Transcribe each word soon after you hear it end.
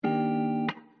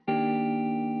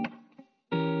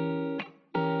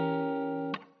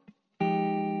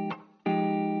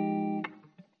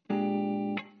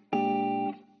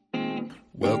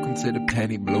Welcome to the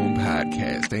Penny Bloom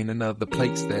Podcast. Ain't another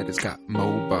place that has got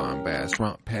more bombast.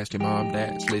 Romp past your mom,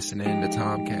 dads, listening to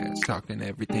Tomcats, talking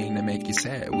everything that make you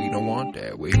sad. We don't want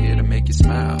that. We're here to make you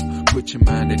smile. Put your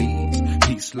mind at ease.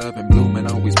 Peace, love, and bloom,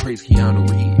 and always praise Keanu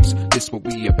Reeves. This what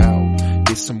we about.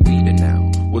 This some weeding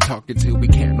now. We'll talk until we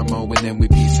can't no more, and then we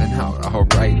peacing out.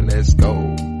 Alright, let's go.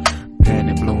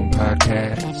 Penny Bloom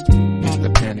Podcast. It's the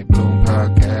Penny Bloom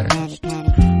Podcast.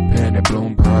 Penny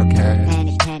Bloom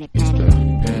Podcast. It's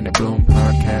the Penny Bloom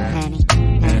Podcast.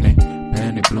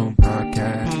 Penny Bloom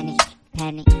Podcast.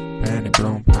 Penny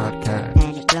Bloom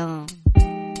Podcast.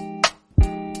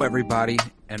 Hello, everybody,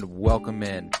 and welcome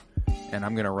in. And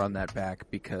I'm going to run that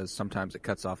back because sometimes it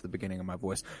cuts off the beginning of my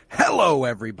voice. Hello,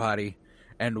 everybody,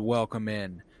 and welcome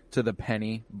in to the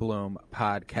Penny Bloom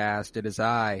Podcast. It is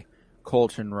I,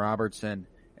 Colton Robertson,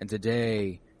 and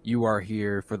today you are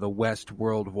here for the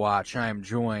Westworld Watch. I am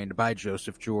joined by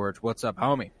Joseph George. What's up,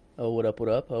 homie? Oh, what up, what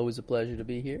up? Always a pleasure to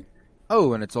be here.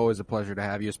 Oh, and it's always a pleasure to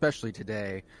have you, especially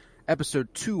today.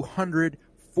 Episode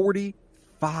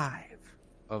 245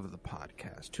 of the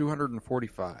podcast.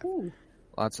 245. Ooh.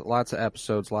 Lots of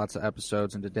episodes,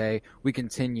 and today we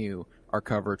continue our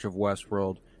coverage of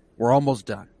Westworld. We're almost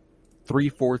done.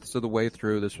 3/4 of the way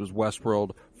through. This was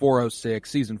Westworld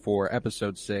 406, Season 4,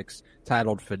 Episode 6,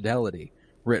 titled Fidelity,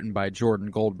 written by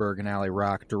Jordan Goldberg and Ali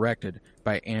Rock, directed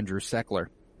by Andrew Seckler.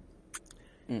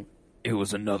 It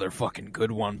was another fucking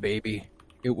good one, baby.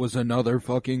 It was another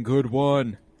fucking good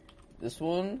one. This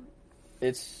one,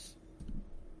 it's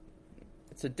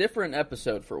a different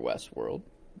episode for Westworld.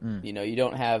 You know, you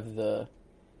don't have the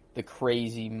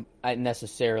crazy,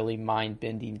 necessarily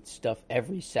mind-bending stuff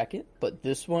every second, but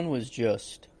this one was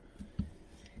just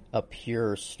a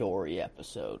pure story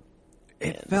episode.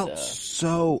 It felt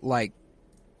so, like,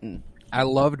 I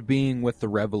loved being with the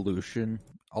Revolution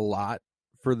a lot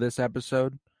for this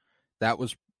episode. That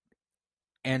was,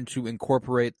 and to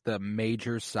incorporate the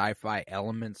major sci-fi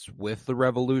elements with the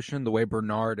Revolution, the way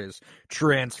Bernard is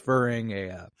transferring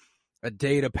a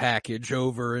data package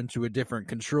over into a different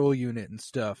control unit and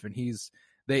stuff, and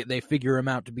they figure him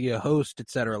out to be a host,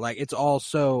 etc. Like, it's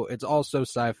also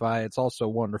sci-fi. It's also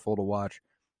wonderful to watch.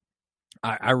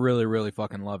 I really, really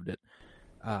fucking loved it.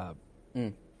 But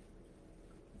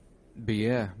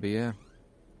yeah.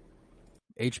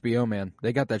 HBO, man,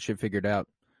 they got that shit figured out.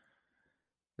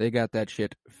 They got that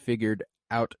shit figured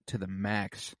out to the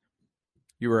max.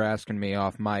 You were asking me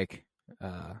off mic,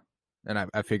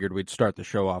 and I figured we'd start the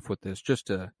show off with this just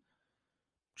for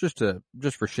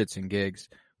shits and gigs.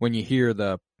 When you hear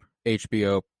the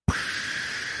HBO,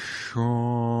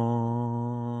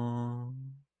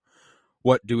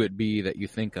 what do it be that you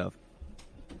think of?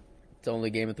 It's only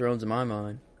Game of Thrones in my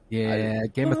mind. Yeah,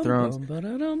 Game of Thrones.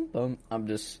 I'm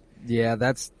just... Yeah,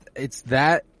 it's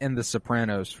that and The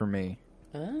Sopranos for me.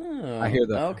 Oh, I hear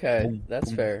the... Okay,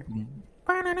 that's fair.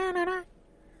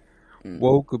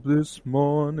 Woke up this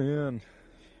morning.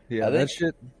 Yeah, that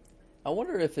shit. I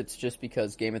wonder if it's just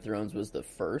because Game of Thrones was the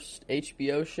first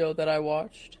HBO show that I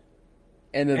watched,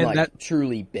 and then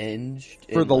truly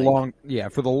binged for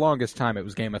the longest time. It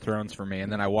was Game of Thrones for me, and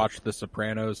then I watched The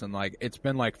Sopranos, and like it's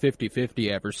been like 50-50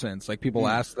 ever since. Like people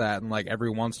ask that, and like every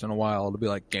once in a while it'll be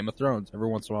like Game of Thrones. Every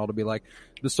once in a while it'll be like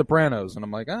The Sopranos, and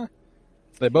I'm like,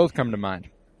 they both come to mind.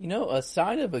 You know, a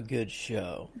sign of a good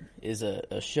show is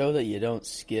a show that you don't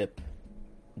skip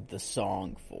the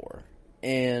song for.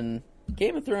 And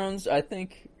Game of Thrones, I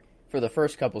think, for the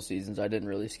first couple seasons, I didn't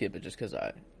really skip it just because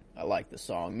I liked the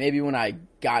song. Maybe when I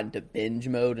got into binge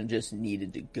mode and just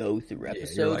needed to go through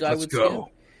episodes, I would skip.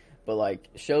 But, like,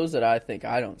 shows that I think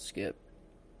I don't skip,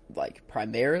 like,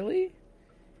 primarily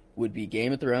would be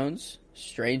Game of Thrones,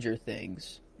 Stranger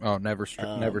Things. Oh, never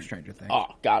Stranger Things. Oh,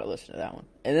 gotta listen to that one.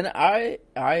 And then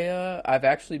I've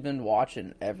actually been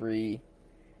watching every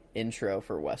intro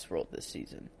for Westworld this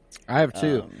season. I have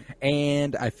too,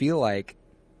 and I feel like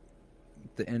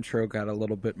the intro got a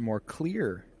little bit more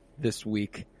clear this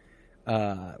week,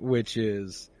 which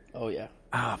is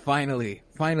finally.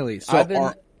 So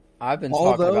I've been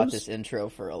talking about this intro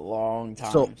for a long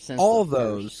time. So since all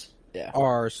those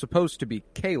are supposed to be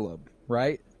Caleb,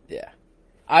 right? Yeah.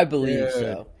 I believe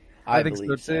so. I think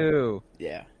so too.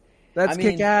 Yeah. That's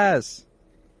kick-ass.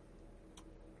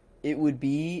 It would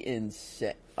be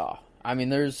insane. I mean,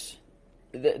 there's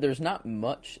not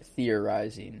much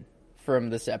theorizing from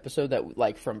this episode that,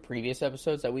 like, from previous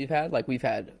episodes that we've had. Like, we've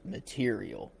had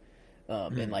material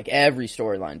and, like, every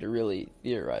storyline to really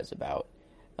theorize about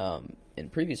in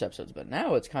previous episodes. But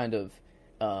now it's kind of,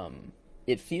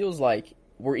 it feels like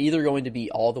we're either going to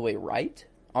be all the way right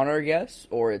on our guess,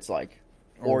 or it's like,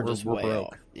 or just way broke.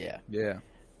 off. Yeah. Yeah.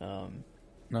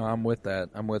 No, I'm with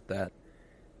that.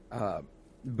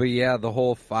 But yeah, the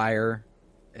whole fire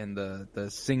and the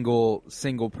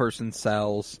single person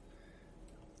cells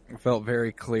felt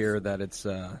very clear that it's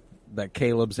that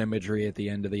Caleb's imagery at the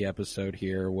end of the episode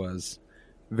here was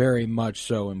very much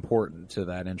so important to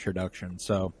that introduction.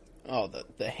 So,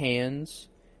 the hands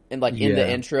and like in the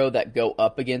intro that go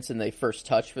up against and they first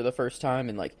touch for the first time,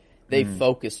 and like they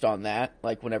focused on that.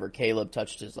 Like whenever Caleb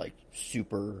touched his like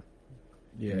super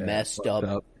messed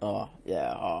up. Oh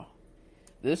yeah. Oh.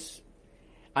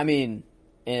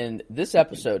 In this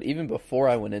episode, even before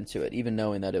I went into it, even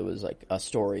knowing that it was like a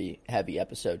story heavy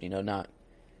episode,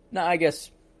 I guess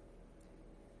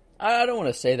I don't want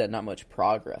to say that not much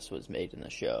progress was made in the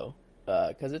show,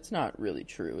 because it's not really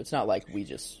true. It's not like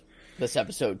this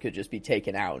episode could just be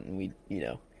taken out and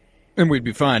and we'd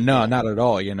be fine. No, not at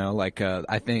all.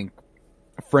 I think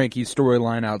Frankie's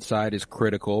storyline outside is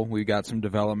critical. We got some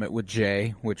development with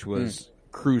Jay, which was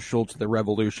crucial to the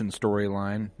Revolution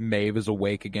storyline. Maeve is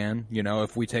awake again.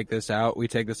 If we take this out,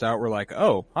 we're like,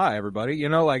 oh, hi everybody.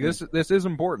 This is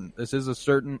important. This is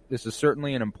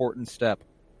certainly an important step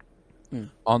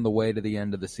on the way to the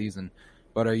end of the season.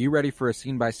 But are you ready for a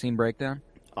scene by scene breakdown?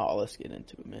 Oh, let's get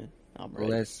into it, man. I'm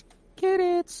ready. Let's get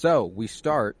it. So we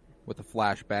start with a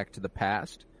flashback to the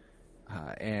past,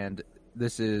 and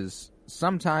this is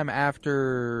sometime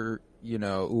after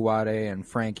Uwade and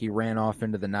Frankie ran off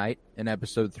into the night in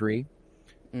episode 3.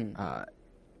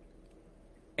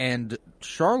 And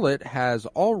Charlotte has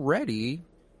already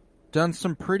done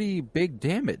some pretty big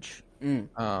damage.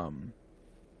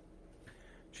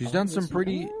 She's done some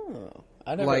pretty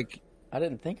I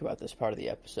didn't think about this part of the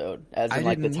episode as in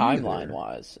like the timeline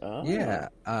wise. Yeah.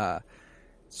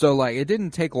 So like it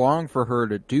didn't take long for her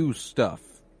to do stuff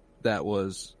that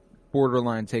was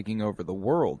borderline taking over the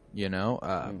world,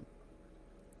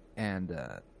 and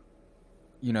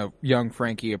young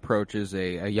Frankie approaches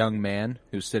a young man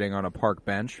who's sitting on a park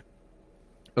bench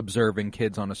observing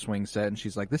kids on a swing set, and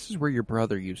she's like, this is where your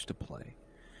brother used to play.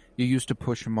 You used to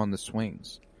push him on the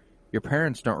swings. Your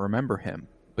parents don't remember him,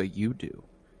 but you do.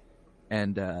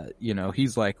 And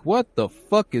he's like, what the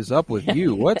fuck is up with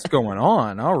you? What's going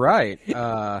on? All right.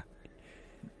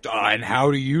 And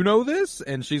how do you know this?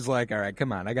 And she's like, all right,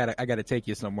 come on. I gotta take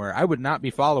you somewhere. I would not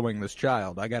be following this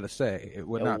child. I gotta say, it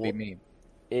would not be me.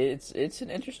 It's an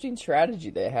interesting strategy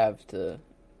they have to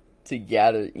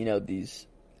gather, these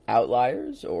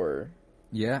outliers or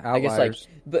outliers.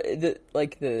 I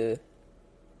guess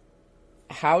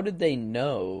how did they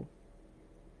know?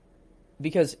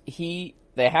 Because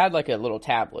they had like a little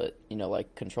tablet,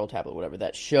 like control tablet, whatever,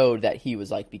 that showed that he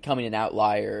was like becoming an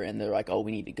outlier, and they're like, oh,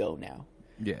 we need to go now.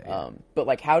 Yeah. But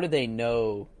like, how did they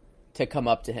know to come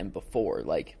up to him before?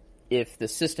 Like, if the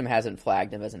system hasn't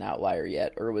flagged him as an outlier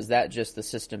yet, or was that just the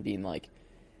system being like,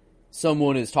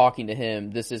 someone is talking to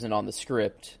him, this isn't on the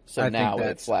script, so now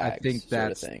it flags,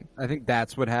 sort of thing. I think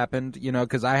that's what happened,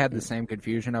 because I had the same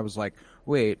confusion. I was like,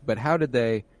 wait, but how did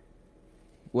they...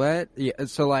 What? Yeah,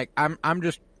 so like, I'm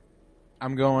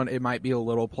going, it might be a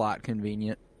little plot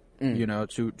convenient,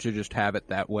 to just have it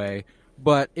that way.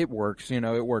 But it works,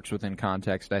 it works within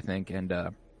context, I think,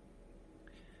 and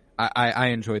I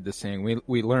enjoyed this scene.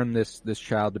 We learned this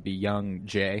child to be young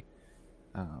Jay,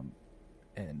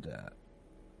 and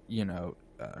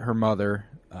her mother,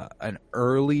 an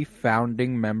early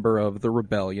founding member of the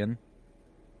rebellion,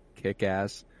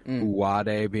 kick-ass.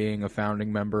 Uwade being a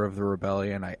founding member of the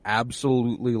rebellion. I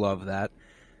absolutely love that.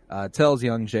 Tells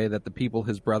young Jay that the people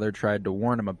his brother tried to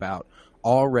warn him about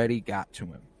already got to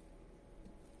him.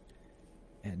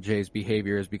 And Jay's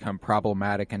behavior has become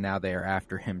problematic, and now they are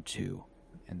after him too.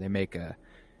 And they make a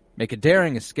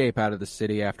daring escape out of the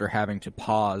city after having to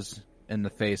pause in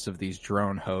the face of these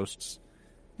drone hosts.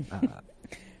 I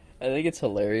think it's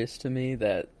hilarious to me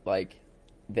that like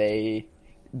they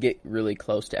get really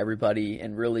close to everybody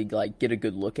and really like get a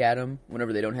good look at them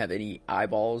whenever they don't have any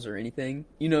eyeballs or anything.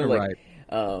 Right.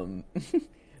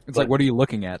 It's like, what are you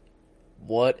looking at?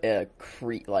 What a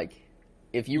creep! Like,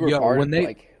 if you were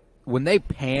when they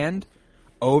panned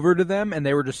over to them and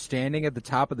they were just standing at the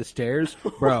top of the stairs,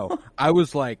 bro, I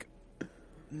was like,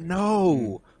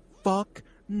 no, fuck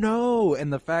no.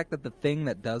 And the fact that the thing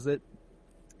that does it,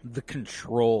 the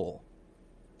control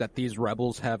that these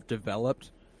rebels have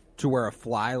developed to where a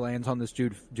fly lands on this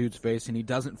dude's face and he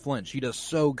doesn't flinch. He does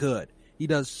so good.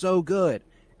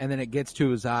 And then it gets to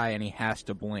his eye and he has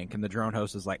to blink. And the drone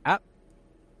host is like,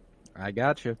 I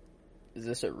got you. Is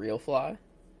this a real fly?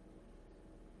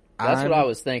 That's what I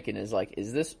was thinking, is like,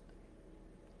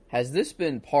 has this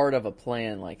been part of a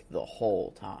plan like the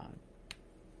whole time?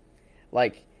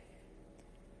 Like,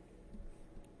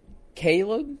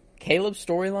 Caleb's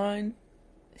storyline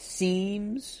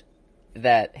seems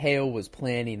that Hale was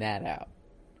planning that out.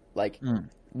 Like,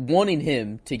 wanting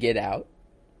him to get out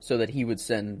so that he would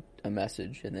send a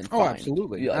message and then Oh, find.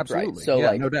 absolutely. Like, Absolutely. Right. So,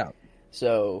 yeah, like, no doubt.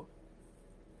 So,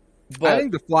 but I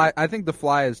think the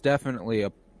fly is definitely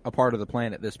a part of the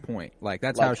plan at this point. Like,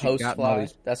 that's like how she host got fly, all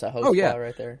these. that's a host Oh, yeah. fly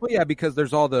right there. Well, yeah, because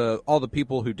there's all the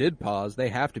people who did pause. They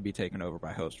have to be taken over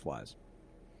by host flies.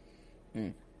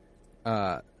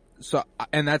 So,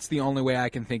 and that's the only way I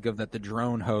can think of that the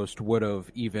drone host would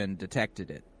have even detected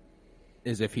it,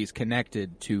 is if he's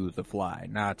connected to the fly,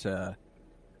 not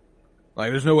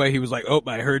like there's no way he was like, oh,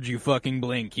 I heard you fucking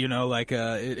blink, you know, like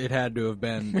it had to have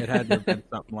been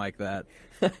something like that.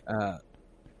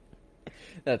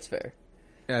 That's fair.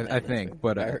 I think,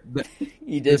 but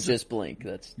He did just blink.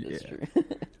 That's true.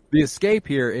 the escape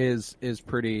here is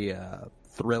pretty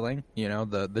thrilling. You know,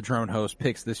 the drone host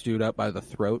picks this dude up by the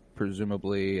throat,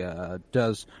 presumably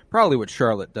does probably what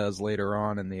Charlotte does later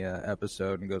on in the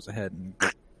episode, and goes ahead and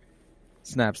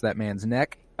snaps that man's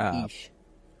neck.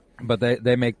 But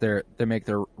they make their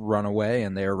run away,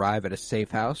 and they arrive at a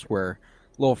safe house where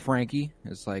little Frankie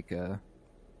is like,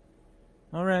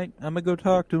 all right, I'm gonna go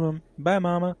talk to him. Bye,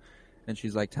 Mama. And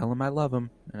she's like, tell him I love him.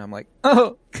 And I'm like,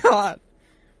 oh God,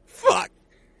 fuck.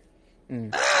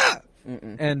 And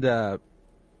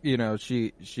you know,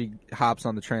 she hops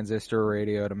on the transistor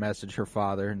radio to message her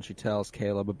father, and she tells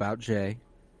Caleb about Jay,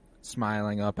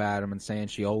 smiling up at him and saying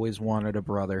she always wanted a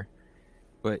brother.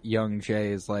 But young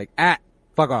Jay is like,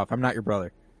 fuck off, I'm not your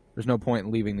brother. There's no point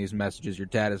in leaving these messages. Your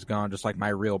dad is gone just like my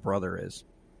real brother is.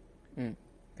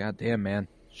 God damn, man.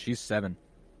 She's 7.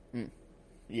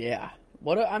 Yeah.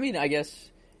 I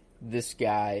guess this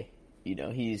guy, you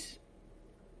know,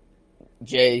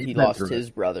 Jay, he lost his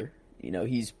brother. You know,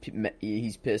 he's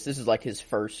pissed. This is like his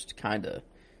first kind of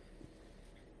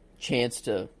chance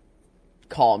to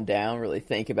calm down, really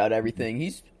think about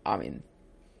everything.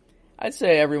 I'd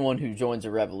say everyone who joins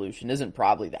a revolution isn't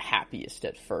probably the happiest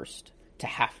at first to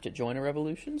have to join a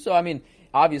revolution. So,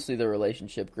 obviously the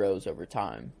relationship grows over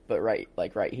time, but right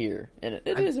here, and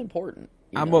it is important.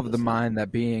 I'm of the mind that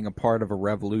being a part of a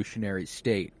revolutionary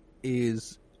state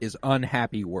is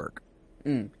unhappy work.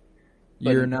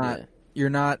 You're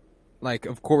not like,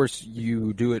 of course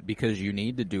you do it because you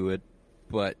need to do it,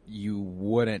 but you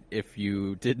wouldn't if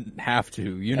you didn't have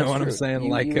to. You know what I'm saying?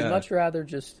 You would much rather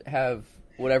just have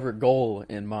whatever goal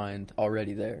in mind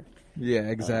already there. Yeah,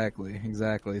 exactly.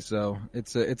 So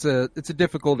it's a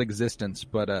difficult existence,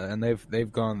 but and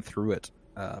they've gone through it.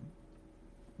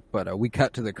 But we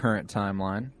cut to the current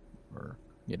timeline, or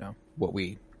you know what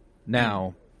we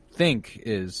now think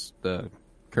is the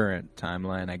current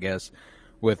timeline, I guess,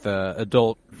 with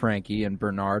adult Frankie and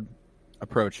Bernard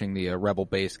approaching the rebel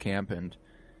base camp, and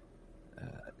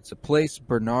it's a place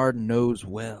Bernard knows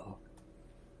well.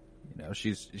 You know,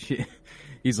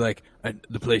 he's like,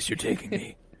 the place you're taking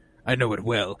me, I know it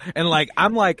well, and like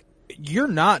I'm like, you're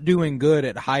not doing good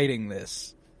at hiding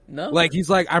this. No. Like, he's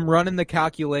like, I'm running the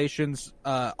calculations,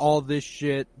 all this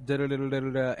shit,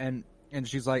 and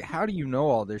she's like, how do you know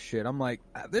all this shit? I'm like,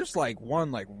 there's like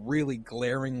one like really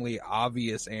glaringly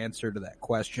obvious answer to that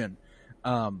question.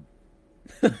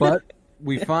 But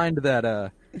we find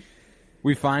that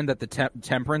the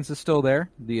Temperance is still there.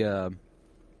 The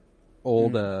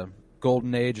old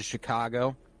golden age of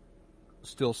Chicago,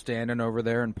 still standing over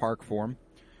there in park form.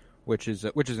 Which is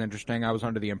interesting. I was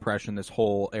under the impression this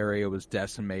whole area was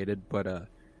decimated, but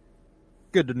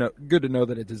good to know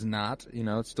that it is not. You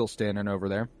know, it's still standing over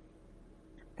there,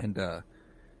 and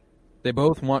they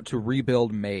both want to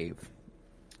rebuild Maeve.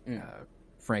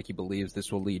 Frankie believes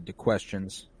this will lead to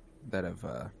questions that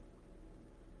have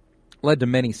led to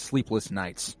many sleepless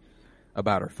nights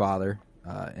about her father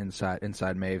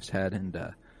inside Maeve's head,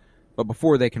 and. But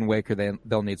before they can wake her,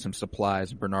 they'll need some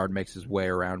supplies. Bernard makes his way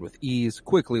around with ease,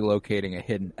 quickly locating a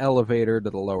hidden elevator to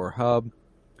the lower hub.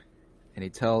 And he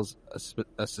tells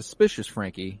a suspicious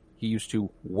Frankie he used to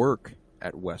work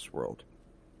at Westworld.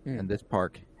 And this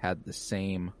park had the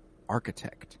same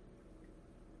architect.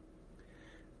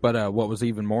 But what was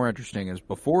even more interesting is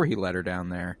before he let her down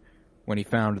there, when he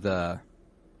found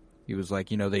he was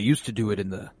like, you know, they used to do it in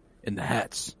the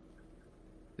hats.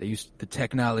 They used the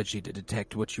technology to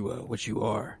detect what you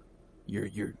are,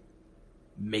 your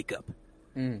makeup.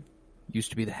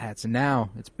 Used to be the hats, and now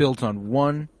it's built on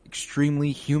one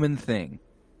extremely human thing: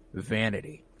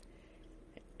 vanity.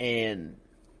 And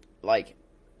like,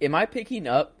 am I picking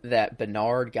up that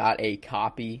Bernard got a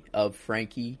copy of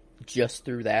Frankie just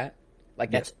through that?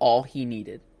 Like, that's all he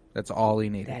needed. That's all he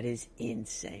needed. That is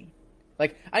insane.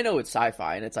 Like, I know it's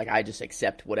sci-fi, and it's like, I just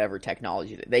accept whatever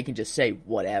technology. They can just say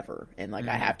whatever, and, like,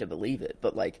 I have to believe it.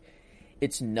 But, like,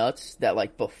 it's nuts that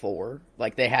like before,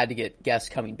 like they had to get guests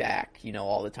coming back,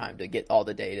 all the time to get all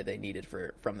the data they needed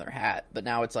from their hat. But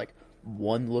now it's like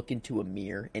one look into a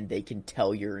mirror and they can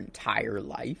tell your entire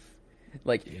life,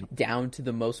 like down to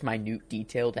the most minute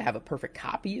detail to have a perfect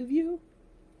copy of you.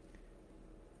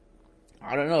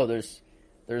 I don't know. There's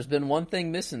been one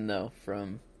thing missing though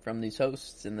from these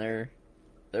hosts, and they're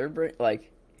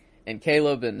like, and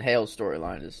Caleb and Hale's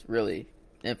storyline is really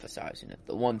emphasizing it.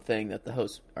 The one thing that the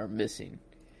hosts are missing,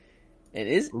 and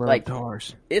is love like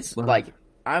Tars. It's love. like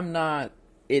I'm not.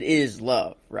 It is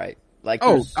love, right? Like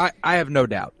I have no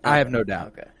doubt. Okay. I have no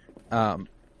doubt. Okay.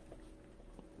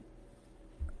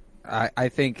 I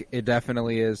think it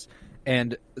definitely is.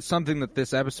 And something that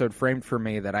this episode framed for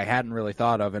me that I hadn't really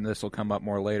thought of, and this will come up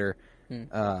more later,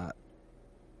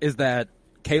 is that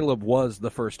Caleb was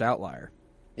the first outlier.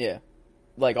 Yeah.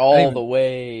 Like all the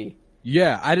way.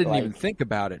 Yeah, I didn't like, even think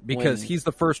about it because he's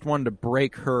the first one to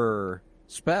break her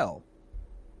spell.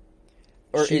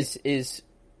 Or is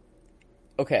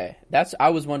okay, I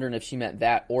was wondering if she meant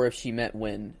that, or if she meant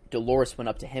when Dolores went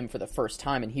up to him for the first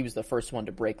time and he was the first one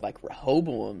to break like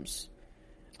Rehoboam's.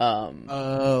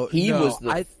 He was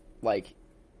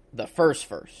the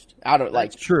first out of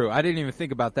like. That's true. I didn't even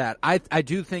think about that. I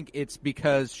do think it's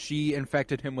because she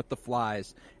infected him with the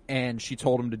flies and she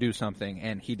told him to do something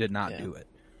and he did not do it.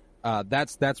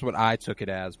 That's what I took it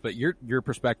as. But your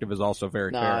perspective is also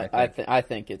very fair. I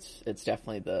think it's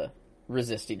definitely the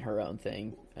resisting her own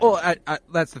thing. Well,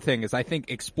 that's the thing is I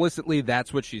think explicitly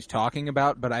that's what she's talking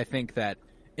about, but I think that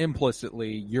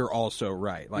implicitly you're also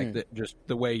right. Like just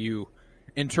the way you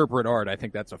interpret art, I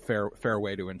think that's a fair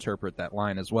way to interpret that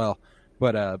line as well.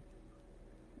 But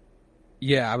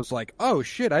yeah, I was like, oh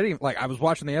shit, I didn't I was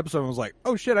watching the episode and was like,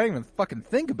 oh shit, I didn't even fucking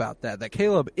think about that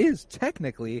Caleb is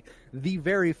technically the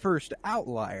very first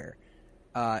outlier.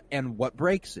 And what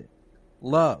breaks it?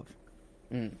 Love.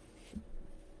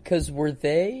 Because were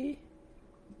they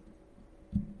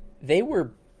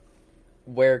were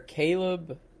where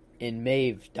Caleb and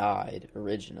Maeve died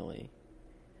originally.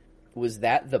 Was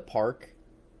that the park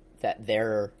that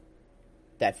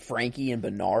Frankie and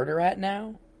Bernard are at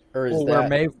now? Or is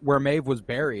where Maeve was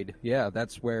buried? Yeah,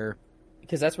 that's where.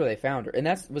 Because that's where they found her, and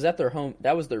was that their home?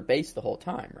 That was their base the whole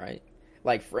time, right?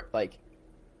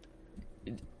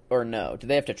 Or no? Do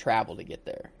they have to travel to get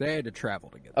there? They had to travel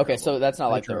to get there. Okay, so that's not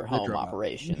like their home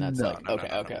operation. That's no, okay.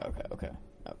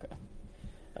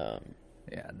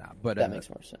 But that makes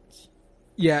more sense.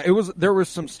 Yeah, there was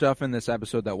some stuff in this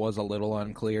episode that was a little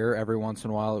unclear. Every once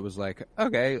in a while, it was like,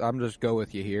 okay, I'm just go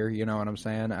with you here. You know what I'm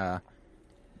saying?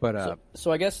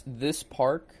 So I guess this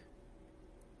park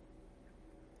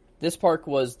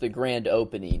was the grand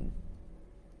opening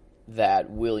that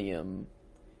William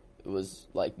was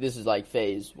like. This is like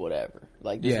phase whatever.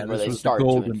 Like this is where they started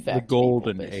to infect the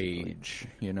golden people, age.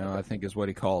 You know, I think is what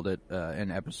he called it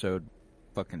in episode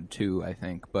fucking 2, I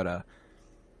think. But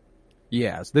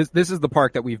yes, this is the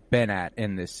park that we've been at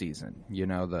in this season. You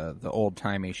know, the old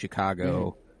timey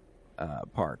Chicago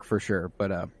park for sure.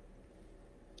 But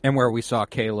and where we saw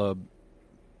Caleb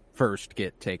first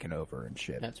get taken over and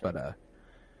shit. That's right. But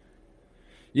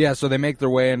yeah, so they make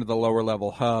their way into the lower level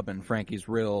hub, and Frankie's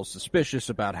real suspicious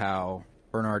about how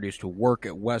Bernard used to work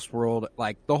at Westworld.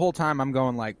 Like the whole time, I'm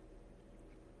going like,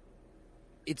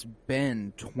 it's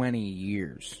been 20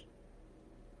 years.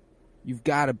 You've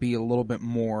got to be a little bit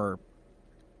more.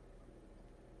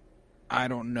 I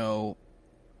don't know.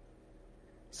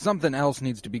 Something else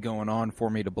needs to be going on for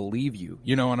me to believe you.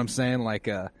 You know what I'm saying? Like,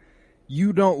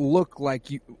 you don't look like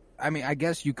you. I mean, I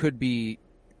guess you could be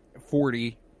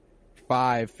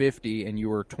 45, 50, and you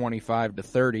were 25 to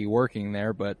 30 working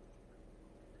there, but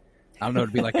I don't know,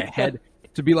 to be like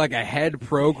a head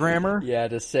programmer. Yeah,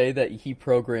 to say that he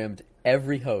programmed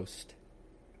every host.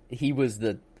 He was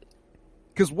the.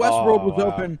 Because Westworld was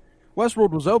open.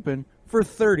 Westworld was open for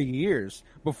 30 years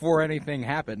before anything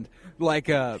happened. Like,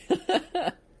 yeah,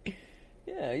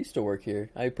 I used to work here.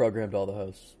 I programmed all the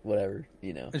hosts, whatever,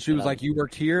 you know. And she was like, you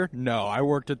worked here? No, I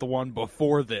worked at the one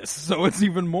before this. So it's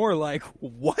even more like,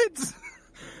 what?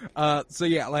 So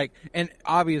yeah, like, and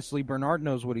obviously Bernard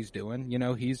knows what he's doing. You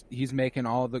know, he's making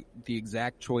all the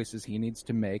exact choices he needs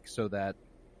to make so that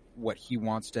what he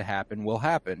wants to happen will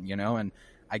happen, you know? And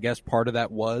I guess part of that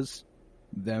was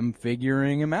them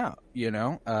figuring him out, you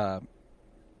know?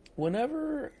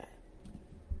 Whenever,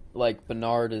 like,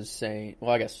 Bernard is saying...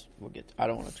 Well, I guess I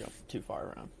don't want to jump too far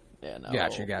around. Yeah, no.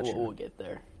 Gotcha. We'll get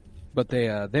there. But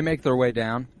they make their way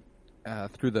down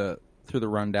through the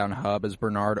rundown hub as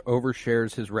Bernard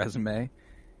overshares his resume.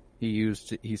 He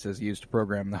says he used to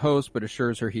program the host, but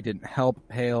assures her he didn't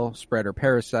help Hale spread her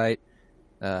parasite.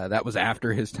 That was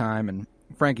after his time, and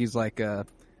Frankie's like, all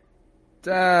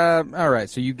right,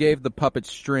 so you gave the puppet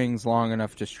strings long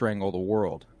enough to strangle the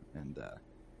world. And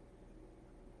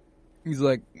he's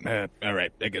like, all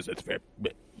right, I guess that's fair.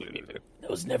 That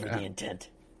was never the intent.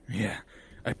 Yeah,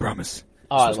 I promise.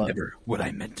 Oh, This was never what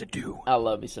I meant to do. I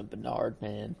love me some Bernard,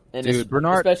 man. And Dude,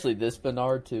 Bernard... especially this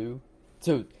Bernard, too.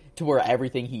 To where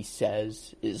everything he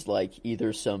says is, like,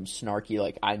 either some snarky,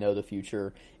 like, I know the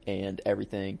future and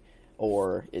everything,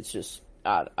 or it's just,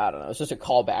 I don't know, it's just a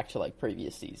callback to, like,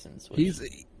 previous seasons.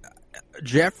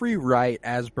 Jeffrey Wright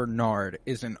as Bernard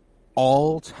is an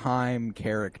all-time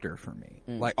character for me.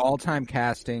 Like, all-time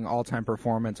casting, all-time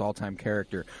performance, all-time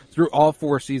character. Through all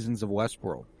 4 seasons of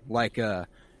Westworld. Like,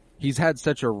 he's had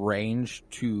such a range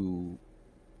to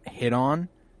hit on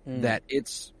that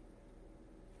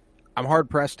I'm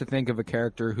hard-pressed to think of a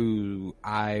character who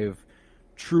I've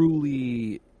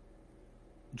truly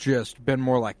just been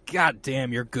more like, God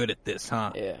damn, you're good at this,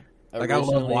 huh? Yeah. Like, I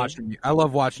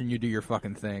love watching you do your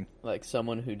fucking thing. Like,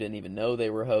 someone who didn't even know they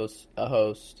were a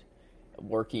host,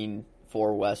 working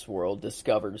for Westworld,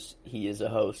 discovers he is a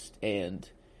host and,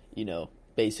 you know,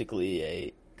 basically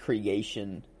a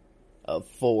creation of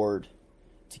Ford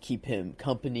to keep him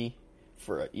company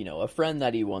for, you know, a friend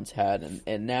that he once had,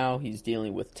 and now he's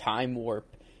dealing with time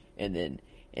warp, and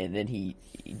then he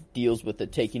deals with the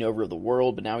taking over of the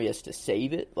world, but now he has to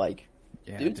save it. Like,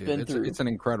 yeah, dude's been through. It's an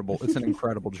incredible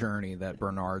journey that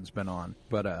Bernard's been on.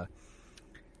 But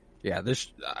yeah,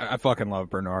 I fucking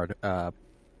love Bernard.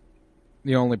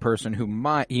 The only person who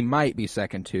might be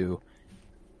second to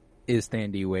is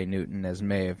Thandie Newton as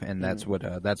Maeve, and that's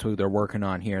who they're working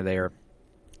on here. They are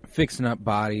fixing up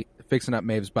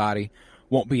Maeve's body.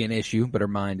 Won't be an issue, but her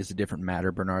mind is a different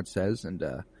matter, Bernard says, and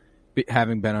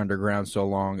having been underground so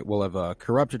long, it will have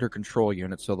corrupted her control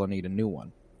unit, so they'll need a new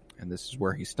one. And this is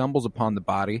where he stumbles upon the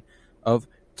body of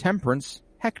Temperance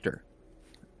Hector,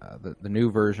 the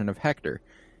new version of Hector,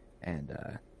 and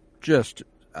just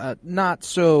not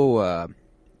so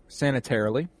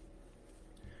sanitarily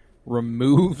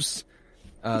removes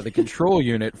the control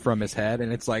unit from his head,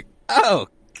 and it's like, oh,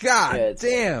 God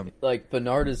damn! Like,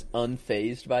 Bernard is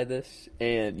unfazed by this,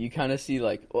 and you kind of see,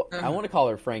 like, well, I want to call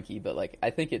her Frankie, but, like,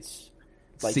 I think it's,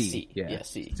 like, C. Yeah,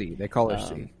 C. C. They call her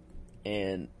C.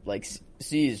 And, like,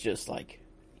 C is just like,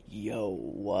 yo,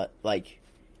 what? Like,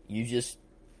 you're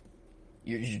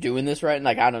doing this right? And,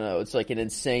 like, I don't know. It's, like, an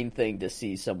insane thing to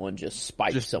see someone just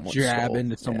spike someone's skull. Jab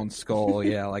into someone's skull.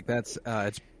 Yeah, like, that's,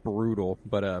 it's brutal.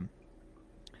 But,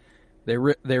 they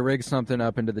rig something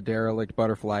up into the derelict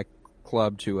Butterfly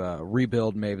Club to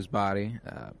rebuild Maeve's body.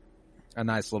 A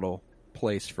nice little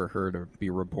place for her to be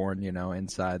reborn, you know,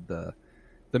 inside the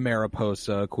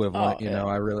Mariposa equivalent. You know,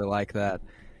 I really like that.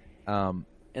 And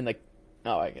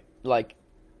like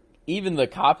even the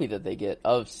copy that they get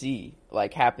of C,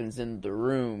 like, happens in the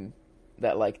room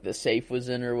that, like, the safe was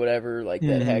in or whatever, like,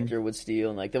 that Hector would steal,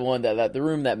 and, like, the one that the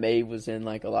room that Maeve was in,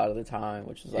 like, a lot of the time,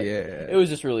 which was, like, it was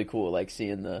just really cool, like,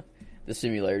 seeing the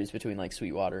similarities between, like,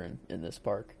 Sweetwater and this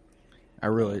park. I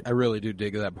really do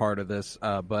dig that part of this.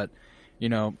 But, you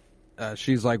know,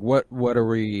 she's like, what are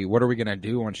we gonna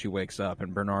do when she wakes up?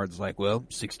 And Bernard's like, well,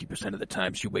 60% of the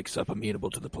time she wakes up amenable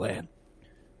to the plan.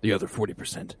 The other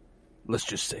 40%, let's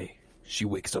just say, she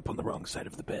wakes up on the wrong side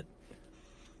of the bed.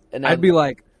 And I'd be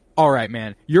like, all right,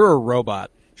 man, you're a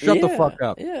robot. Shut the fuck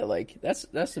up. Yeah, like, that's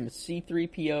some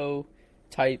C-3PO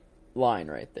type line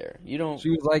right there. You don't. She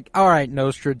was like, all right,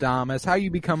 Nostradamus, how you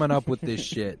be coming up with this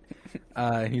shit?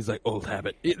 He's like, old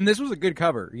habit. And this was a good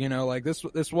cover, you know, like, this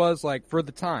was, like, for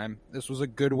the time, this was a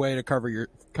good way to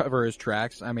cover his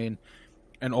tracks. I mean,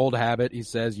 an old habit, he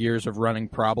says, years of running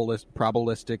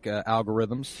probabilistic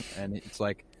algorithms, and it's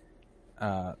like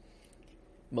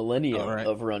millennia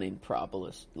of running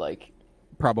probabilistic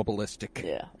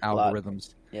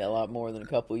algorithms. A lot more than a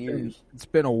couple years. It's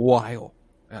been a while.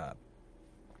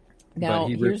 Now,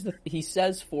 he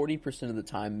says 40% of the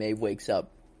time Maeve wakes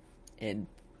up and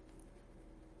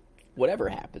whatever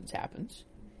happens.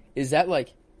 Is that,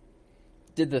 like,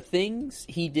 did the things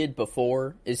he did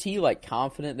before, is he, like,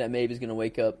 confident that Maeve is going to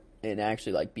wake up and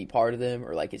actually, like, be part of them?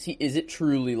 Or, like, is it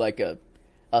truly, like, a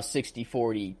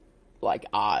 60-40, like,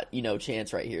 odd, you know,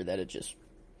 chance right here that it just...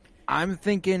 I'm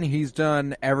thinking he's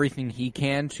done everything he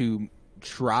can to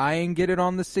try and get it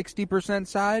on the 60%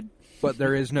 side, but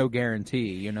there is no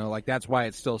guarantee, you know, like, that's why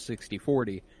it's still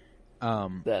 60-40.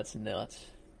 That's nuts.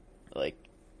 Like,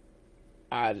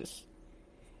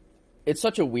 it's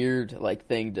such a weird, like,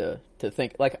 thing to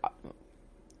think, like,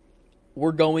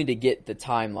 we're going to get the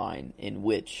timeline in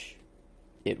which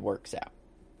it works out,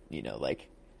 you know, like,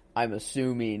 I'm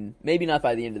assuming, maybe not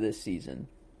by the end of this season,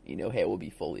 you know, Hale will be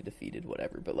fully defeated,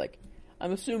 whatever, but, like,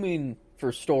 I'm assuming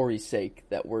for story's sake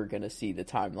that we're going to see the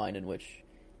timeline in which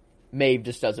Maeve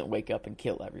just doesn't wake up and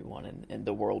kill everyone and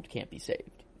the world can't be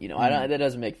saved. You know, that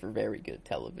doesn't make for very good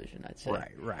television, I'd say.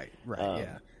 Right,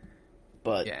 yeah.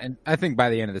 But yeah, and I think by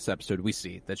the end of this episode, we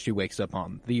see that she wakes up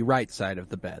on the right side of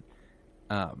the bed.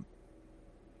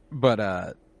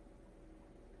 But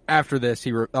after this,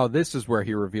 this is where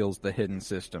he reveals the hidden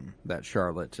system that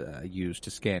Charlotte used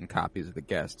to scan copies of the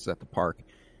guests at the park,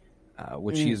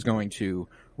 which he is going to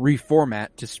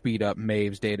reformat to speed up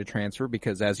Maeve's data transfer.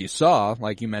 Because as you saw,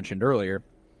 like you mentioned earlier,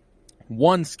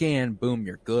 one scan, boom,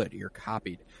 you're good, you're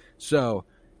copied. So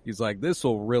he's like, this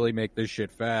will really make this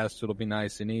shit fast. It'll be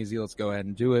nice and easy. Let's go ahead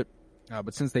and do it.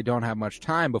 But since they don't have much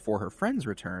time before her friends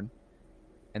return,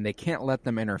 and they can't let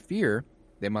them interfere,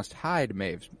 they must hide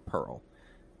Maeve's pearl,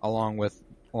 along with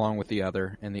the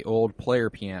other, and the old player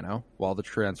piano while the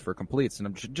transfer completes.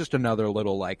 And just another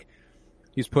little, like,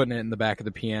 he's putting it in the back of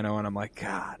the piano, and I'm like,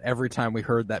 God, every time we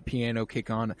heard that piano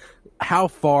kick on, how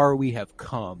far we have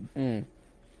come.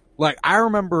 Like, I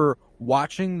remember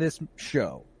watching this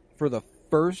show for the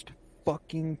first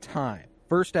fucking time,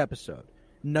 first episode,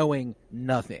 knowing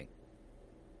nothing.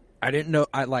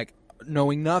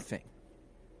 Knowing nothing.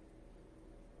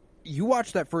 You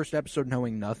watch that first episode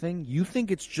knowing nothing, you think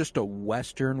it's just a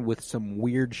Western with some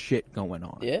weird shit going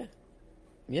on. Yeah.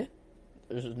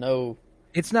 There's no...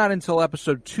 It's not until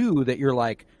episode 2 that you're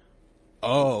like,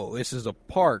 oh, this is a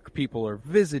park. People are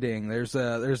visiting. There's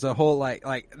a whole, like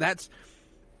that's...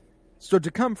 So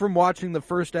to come from watching the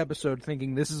first episode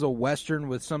thinking this is a Western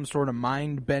with some sort of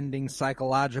mind-bending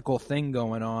psychological thing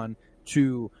going on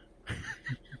to...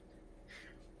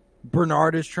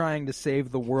 Bernard is trying to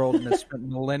save the world and has spent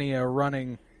millennia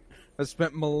running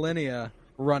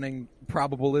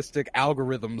probabilistic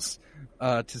algorithms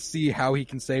to see how he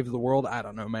can save the world. I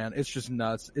don't know, man. It's just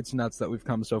nuts. It's nuts that we've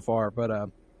come so far, but I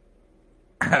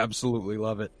absolutely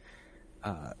love it.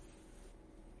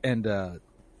 And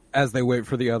as they wait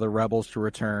for the other rebels to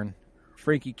return,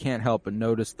 Frankie can't help but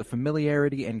notice the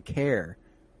familiarity and care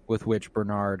with which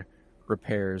Bernard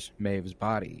repairs Maeve's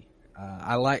body.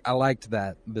 I liked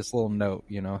this little note,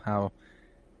 you know, how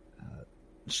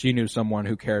she knew someone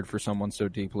who cared for someone so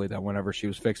deeply that whenever she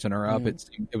was fixing her up,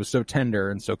 it was so tender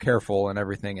and so careful and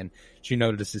everything. And she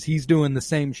notices he's doing the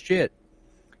same shit.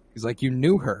 He's like, you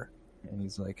knew her. And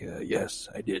he's like, yes,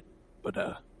 I did.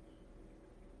 But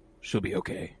she'll be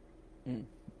okay.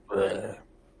 The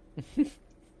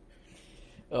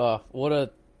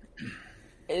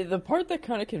part that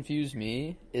kind of confused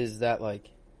me is that,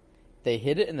 like, they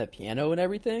hid it in the piano and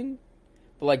everything,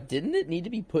 but, like, didn't it need to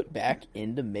be put back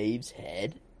into Maeve's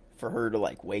head for her to,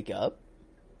 like, wake up?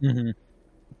 Mm-hmm.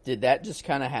 Did that just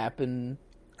kind of happen?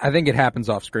 I think it happens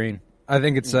off screen. I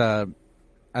think it's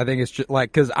just,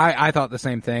 like, because I thought the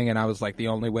same thing, and I was like, the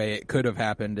only way it could have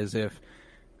happened is if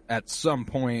at some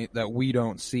point that we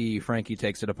don't see, Frankie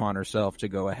takes it upon herself to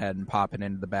go ahead and pop it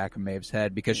into the back of Maeve's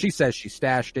head, because she says she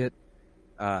stashed it.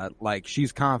 Like,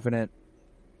 she's confident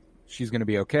she's going to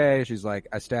be okay. She's like,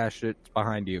 I stashed it. It's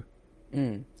behind you.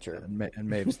 Sure. And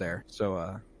Maeve's there.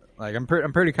 So, like, I'm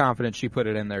pretty confident she put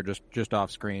it in there just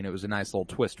off screen. It was a nice little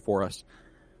twist for us.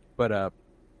 But,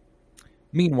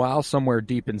 meanwhile, somewhere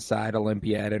deep inside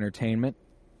Olympiad Entertainment,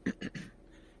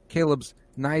 Caleb's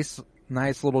nice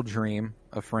little dream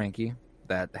of Frankie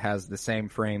that has the same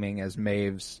framing as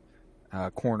Maeve's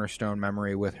cornerstone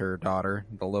memory with her daughter,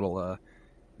 the little,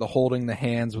 the holding the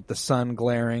hands with the sun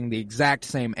glaring, the exact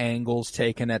same angles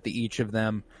taken at each of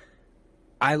them.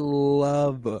 I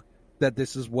love that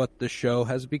this is what the show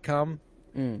has become.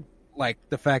 Like,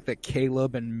 the fact that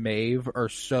Caleb and Maeve are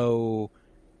so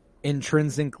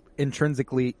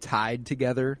intrinsically tied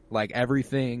together. Like,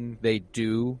 everything they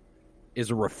do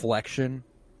is a reflection,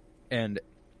 and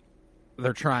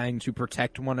they're trying to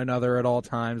protect one another at all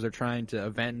times. They're trying to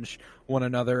avenge one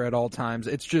another at all times.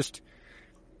 It's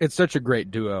such a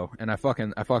great duo, and I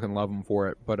fucking love them for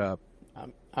it. But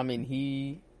I mean,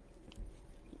 he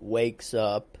wakes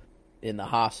up in the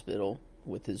hospital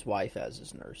with his wife as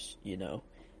his nurse, you know,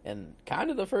 and kind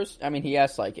of the first. I mean, he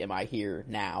asks, like, "Am I here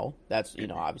now?" That's, you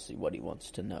know, obviously what he wants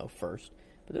to know first.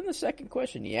 But then the second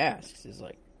question he asks is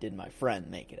like, "Did my friend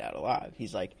make it out alive?"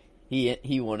 He's like,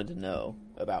 he wanted to know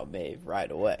about Maeve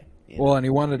right away. Well, and he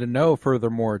wanted to know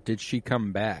furthermore, did she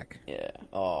come back? Yeah.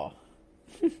 Oh.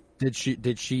 Did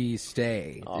she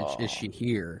stay? Is she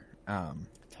here?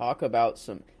 Talk about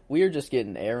some. We are just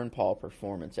getting Aaron Paul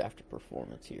performance after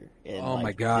performance here. And, oh,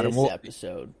 my God! This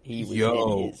episode, he was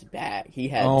in his bag. He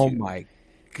had. Oh my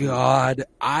God!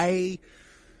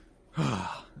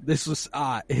 This was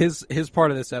his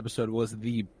part of this episode was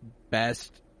the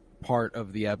best part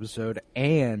of the episode,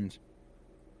 and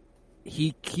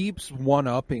he keeps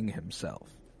one-upping himself.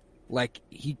 Like,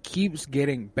 he keeps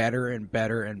getting better and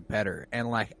better and better. And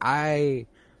like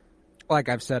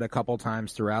I've said a couple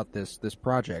times throughout this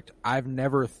project, I've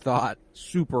never thought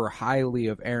super highly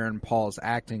of Aaron Paul's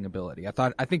acting ability. I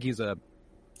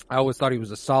always thought he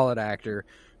was a solid actor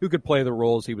who could play the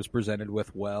roles he was presented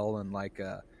with well, and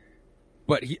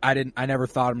but I never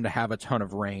thought him to have a ton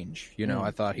of range. You know,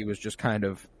 I thought he was just kind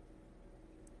of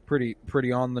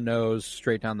pretty on the nose,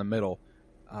 straight down the middle.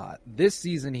 This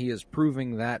season, he is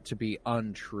proving that to be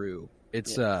untrue.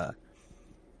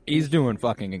 He's doing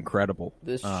fucking incredible.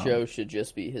 This show should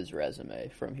just be his resume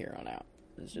from here on out.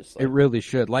 It's just like, it really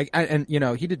should. Like, and you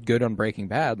know, he did good on Breaking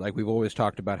Bad. Like, we've always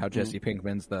talked about how Jesse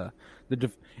Pinkman's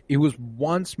it was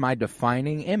once my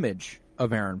defining image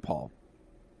of Aaron Paul.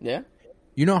 Yeah.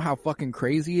 You know how fucking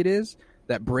crazy it is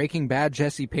that Breaking Bad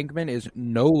Jesse Pinkman is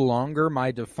no longer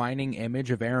my defining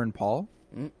image of Aaron Paul?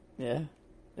 Yeah.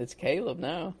 It's Caleb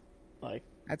now. Like,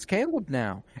 that's Caleb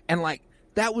now. And like,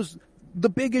 that was the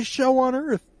biggest show on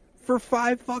earth for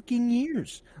 5 fucking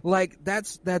years. Like,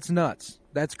 that's nuts.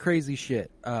 That's crazy shit.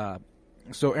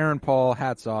 So Aaron Paul,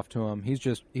 hats off to him. He's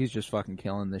just fucking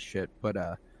killing this shit. But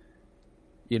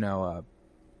you know,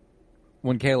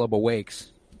 when Caleb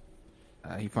awakes,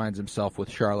 he finds himself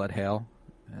with Charlotte Hale,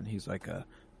 and he's like,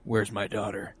 "Where's my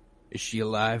daughter? Is she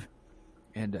alive?"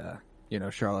 And you know,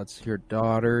 Charlotte's your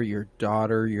daughter,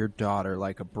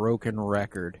 like a broken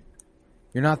record.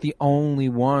 You're not the only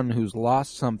one who's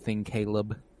lost something,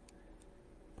 Caleb.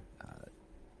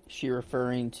 Is she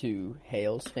referring to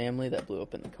Hale's family that blew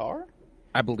up in the car?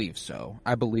 I believe so.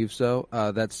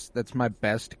 That's my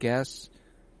best guess.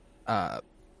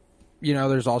 You know,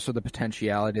 there's also the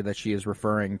potentiality that she is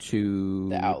referring to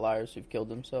the outliers who've killed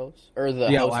themselves, or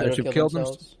the outliers who've killed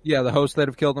themselves. Yeah, the hosts that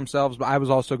have killed themselves. But I was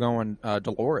also going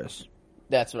Dolores.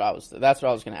 That's what I was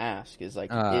going to ask. Is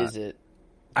like, is it?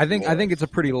 I think it's a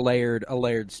pretty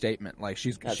layered statement. Like,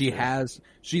 she's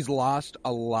lost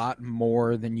a lot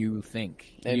more than you think.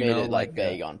 They made it like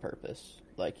vague on purpose.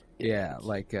 Like,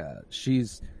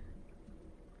 she's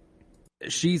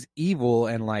evil,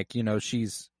 and like, you know,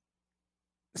 she's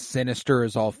sinister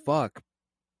as all fuck.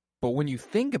 But when you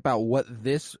think about what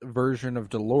this version of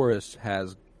Dolores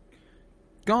has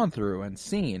gone through and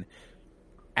seen,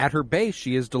 at her base,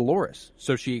 she is Dolores.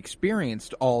 So she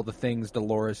experienced all the things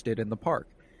Dolores did in the park.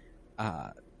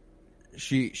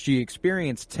 She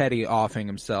experienced Teddy offing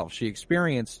himself. She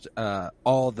experienced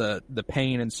all the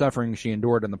pain and suffering she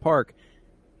endured in the park.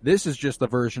 This is just the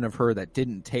version of her that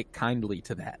didn't take kindly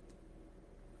to that.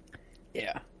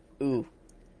 Yeah. Ooh.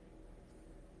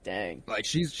 Dang. Like,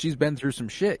 she's been through some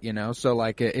shit, you know. So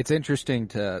like, it's interesting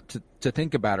to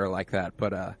think about her like that.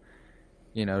 But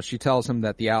you know, she tells him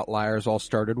that the outliers all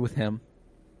started with him,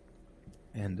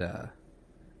 and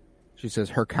she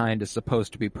says her kind is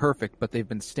supposed to be perfect, but they've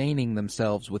been staining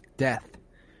themselves with death,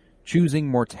 choosing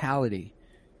mortality,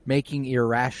 making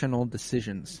irrational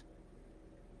decisions.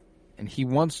 And he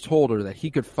once told her that he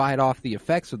could fight off the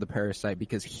effects of the parasite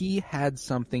because he had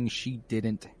something she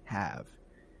didn't have.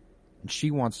 And she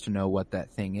wants to know what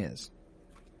that thing is.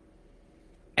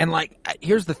 And like,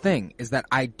 here's the thing, is that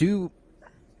I do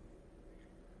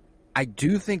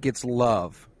think it's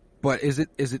love, but is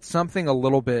it something a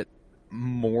little bit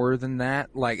more than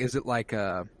that? Like, is it like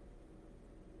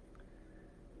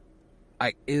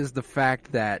is the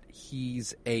fact that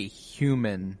he's a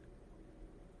human,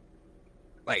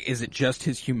 like, is it just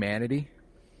his humanity?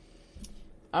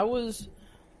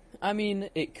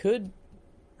 It could,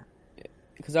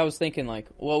 because I was thinking, like,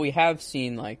 well, we have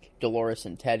seen, like, Dolores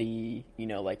and Teddy, you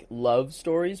know, like, love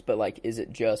stories, but, like, is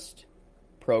it just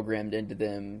programmed into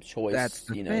them, choice, that's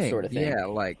the you know, thing. sort of thing? Yeah,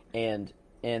 like, and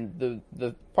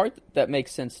the part that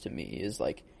makes sense to me is,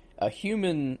 like, a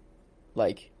human,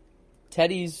 like,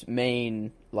 Teddy's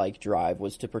main, like, drive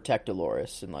was to protect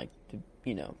Dolores, and, like, to,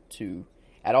 you know, to,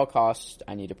 at all costs,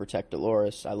 I need to protect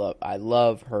Dolores, I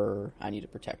love her, I need to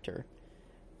protect her.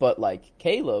 But, like,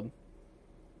 Caleb,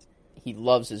 he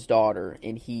loves his daughter,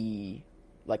 and he,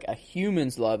 like, a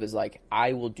human's love is like,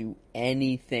 I will do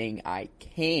anything I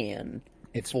can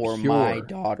for pure. my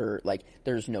daughter. Like,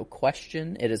 there's no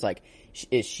question. It is like,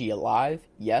 is she alive?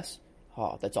 Yes.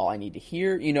 Oh, that's all I need to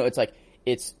hear. You know, it's like,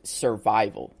 it's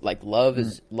survival. Like, love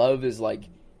is like,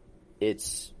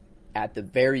 it's at the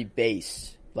very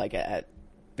base, like, at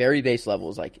very base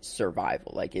levels, like,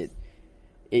 survival. Like, it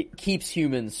keeps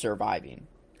humans surviving.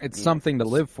 It's something to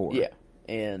live for. Yeah.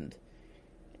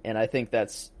 And I think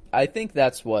that's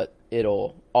what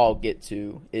it'll all get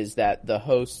to, is that the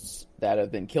hosts that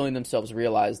have been killing themselves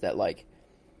realize that, like,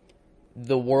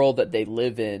 the world that they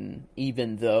live in,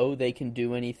 even though they can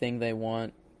do anything they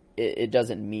want, it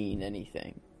doesn't mean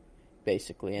anything,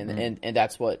 basically. And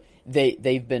that's what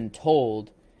they've been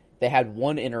told. They had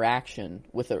one interaction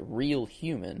with a real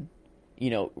human,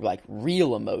 like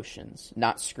real emotions,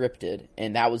 not scripted,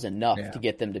 and that was enough to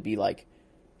get them to be like,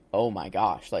 oh my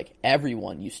gosh, like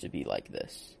everyone used to be like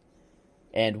this,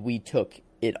 and we took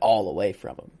it all away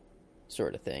from them,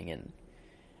 sort of thing. And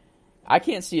I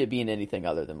can't see it being anything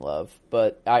other than love,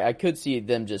 but I could see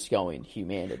them just going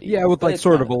humanity. Yeah, with but like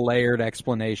sort of a layered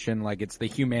explanation, like it's the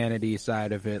humanity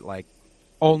side of it, like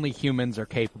only humans are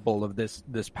capable of this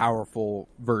powerful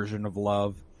version of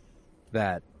love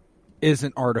that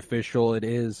isn't artificial. It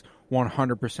is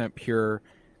 100% pure.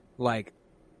 Like,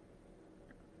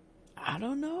 I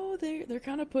don't know. They're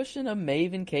kind of pushing a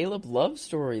Maeve and Caleb love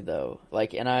story though.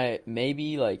 Like, and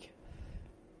maybe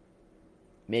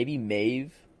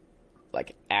Maeve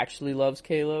like actually loves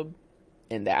Caleb,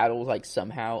 and that'll like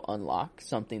somehow unlock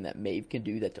something that Maeve can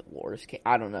do that Dolores can't.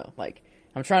 I don't know. Like,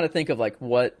 I'm trying to think of like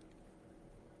what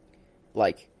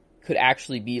like could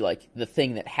actually be like the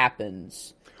thing that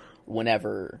happens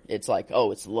whenever it's like,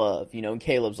 oh, it's love, and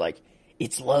Caleb's like,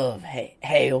 it's love,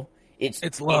 Hale,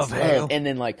 it's love, Hale, and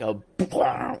then like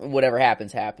whatever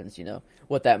happens,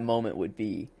 what that moment would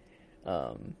be.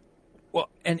 Well,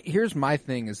 and here's my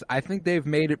thing is I think they've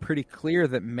made it pretty clear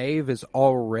that Maeve is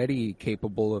already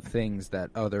capable of things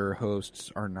that other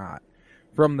hosts are not.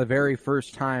 From the very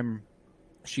first time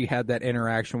she had that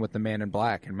interaction with the Man in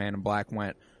Black, and Man in Black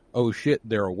went, oh shit,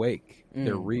 they're awake.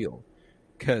 They're real.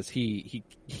 Because he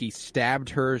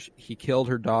stabbed her, he killed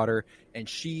her daughter, and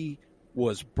she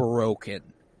was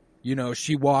broken.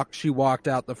 She walked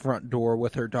out the front door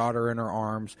with her daughter in her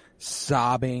arms,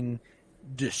 sobbing,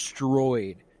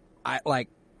 destroyed. I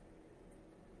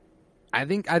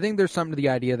think there's something to the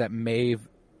idea that Maeve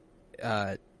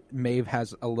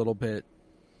has a little bit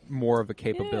more of a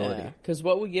capability. Because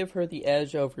what would give her the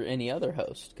edge over any other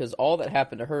host? Because all that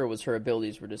happened to her was her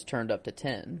abilities were just turned up to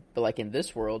 10. But like in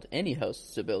this world, any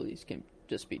host's abilities can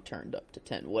just be turned up to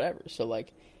 10, whatever. So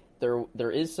like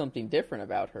there is something different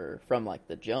about her from like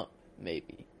the jump,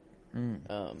 maybe.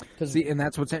 See, and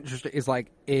that's what's interesting is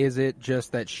like, is it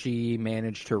just that she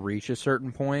managed to reach a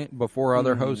certain point before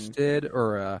other hosts did,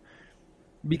 or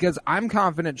because I'm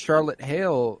confident Charlotte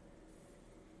Hale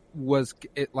was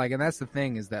like, and that's the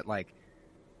thing is that like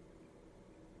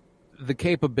the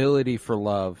capability for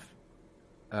love.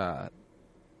 I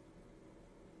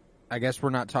guess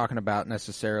we're not talking about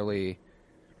necessarily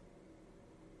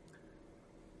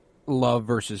love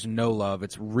versus no love.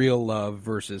 It's real love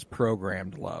versus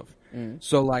programmed love.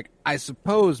 So, like, I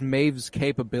suppose Maeve's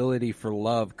capability for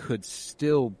love could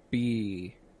still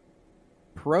be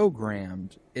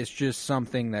programmed. It's just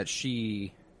something that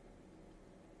she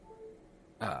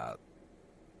has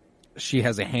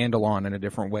a handle on in a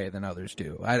different way than others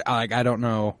do. I don't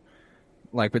know.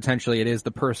 Like, potentially it is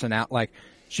the like,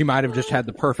 she might have just had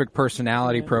the perfect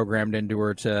personality programmed into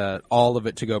her to all of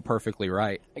it to go perfectly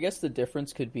right. I guess the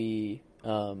difference could be,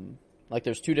 like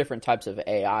there's two different types of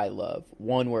AI love.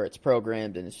 One where it's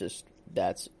programmed and it's just,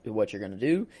 that's what you're going to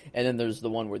do. And then there's the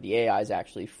one where the AI is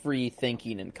actually free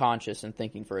thinking and conscious and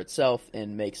thinking for itself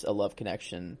and makes a love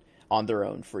connection on their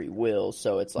own free will.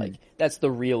 So it's like, that's the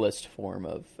realest form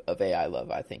of AI love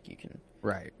I think you can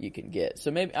get.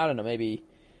 So maybe, I don't know, maybe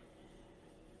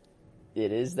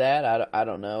it is that. I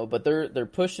don't know. But they're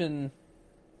pushing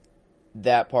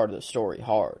that part of the story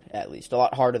hard, at least. A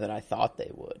lot harder than I thought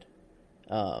they would.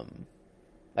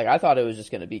 Like, I thought it was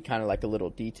just going to be kind of like a little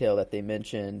detail that they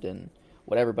mentioned and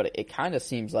whatever, but it kind of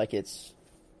seems like it's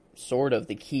sort of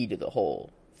the key to the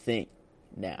whole thing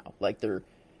now. Like, they're,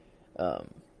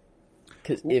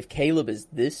 because if Caleb is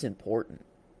this important,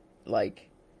 like,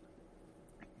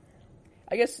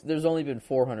 I guess there's only been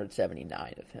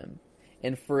 479 of him.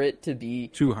 And for it to be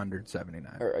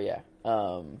 279.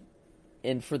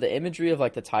 And for the imagery of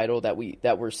like the title that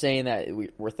we're saying that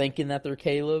we're thinking that they're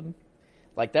Caleb,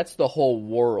 like that's the whole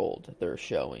world they're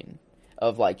showing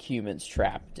of like humans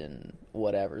trapped and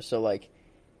whatever. So like,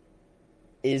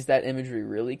 is that imagery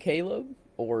really Caleb,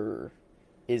 or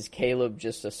is Caleb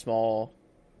just a small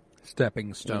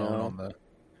stepping stone on the?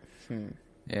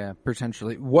 Yeah,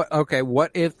 potentially. What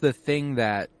if the thing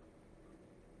that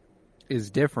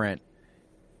is different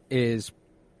is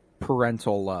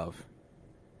parental love?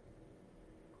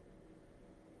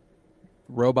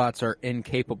 Robots are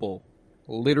incapable,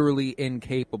 literally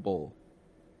incapable,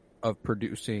 of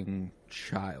producing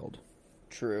child.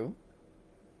 True.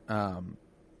 The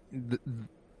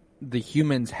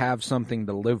humans have something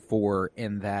to live for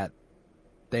in that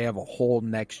they have a whole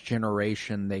next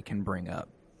generation they can bring up.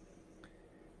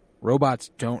 Robots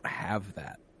don't have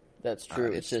that. That's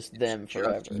true. It's just them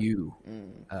forever. Just you.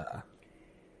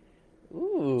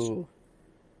 Ooh.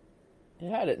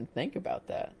 Yeah, I didn't think about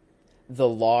that. The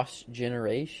lost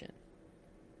generation.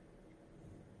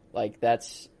 Like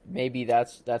that's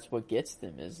what gets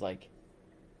them is like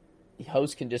the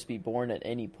host can just be born at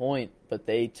any point, but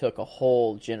they took a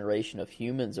whole generation of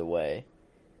humans away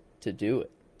to do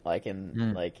it. Like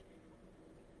like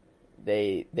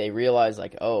they realize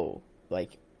like, oh,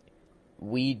 like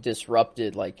we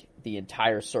disrupted like the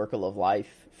entire circle of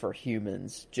life for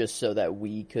humans just so that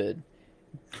we could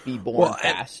be born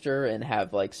faster and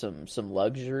have like some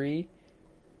luxury.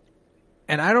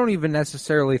 And I don't even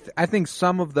necessarily I think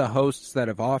some of the hosts that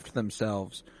have offed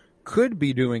themselves could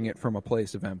be doing it from a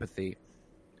place of empathy.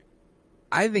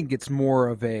 I think it's more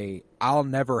of a I'll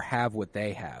never have what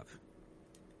they have.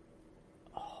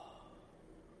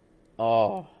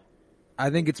 Oh. I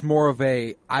think it's more of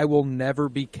a I will never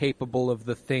be capable of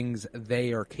the things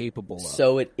they are capable of.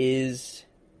 So it is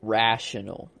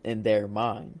rational in their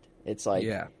mind. It's like,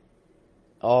 yeah.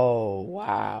 Oh,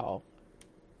 wow.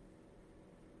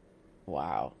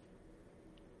 Wow.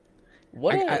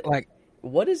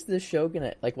 What is this show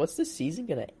gonna, like, what's the season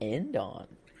gonna end on?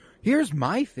 Here's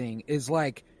my thing, is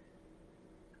like,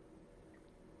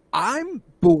 I'm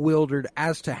bewildered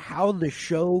as to how the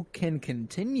show can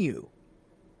continue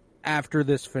after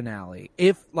this finale.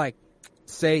 If, like,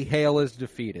 say Hale is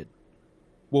defeated,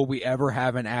 will we ever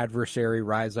have an adversary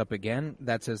rise up again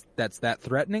that's that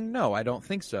threatening? No, I don't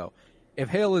think so. If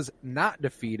Hale is not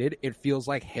defeated, it feels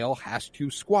like Hale has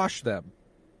to squash them.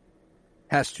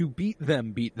 Has to beat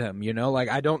them, you know? Like,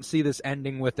 I don't see this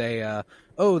ending with a,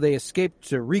 they escaped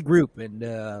to regroup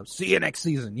and see you next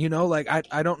season, you know? Like,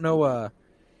 I don't know,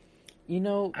 You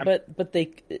know, but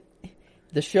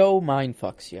the show mind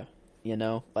fucks you, you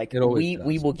know? Like, we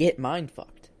will get mind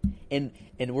fucked. And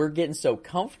we're getting so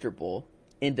comfortable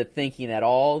into thinking that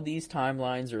all these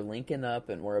timelines are linking up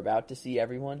and we're about to see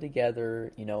everyone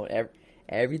together, you know,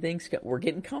 we're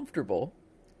getting comfortable,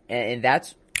 and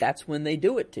that's when they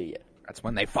do it to you. That's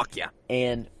when they fuck you.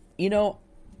 And, you know,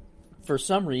 for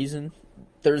some reason,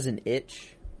 there's an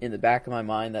itch in the back of my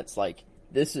mind that's like,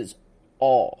 this is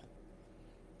all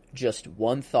just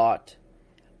one thought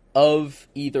of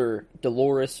either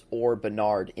Dolores or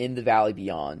Bernard in the Valley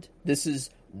Beyond. This is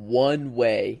one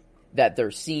way that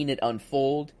they're seeing it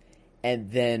unfold, and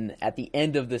then at the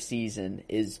end of the season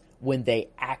is when they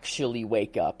actually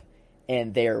wake up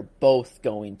and they're both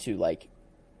going to, like,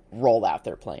 roll out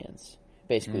their plans,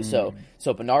 basically. So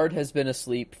Bernard has been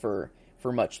asleep for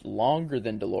much longer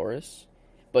than Dolores,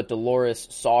 but Dolores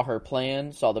saw her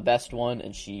plan, saw the best one,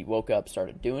 and she woke up,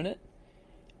 started doing it.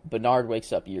 Bernard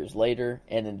wakes up years later,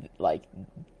 and then, like,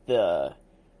 the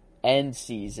end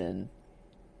season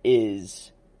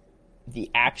is the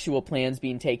actual plans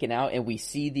being taken out, and we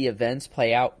see the events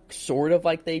play out sort of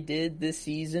like they did this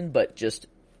season, but just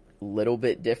a little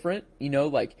bit different, you know,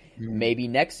 like maybe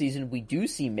next season we do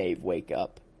see Maeve wake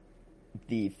up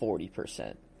the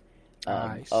 40%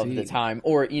 of the time,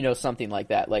 or, you know, something like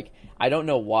that. Like, I don't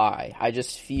know why. I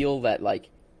just feel that, like,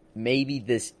 maybe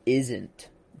this isn't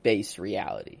base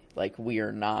reality. Like, we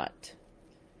are not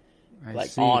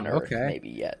on Earth maybe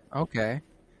yet. Okay.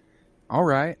 All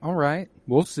right.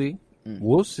 We'll see.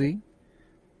 We'll see.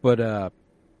 But,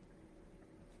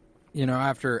 you know,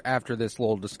 after this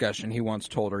little discussion, he once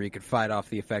told her he could fight off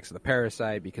the effects of the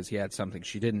parasite because he had something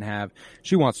she didn't have.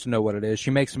 She wants to know what it is. She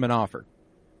makes him an offer.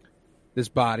 This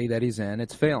body that he's in,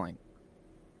 it's failing.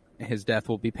 His death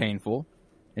will be painful,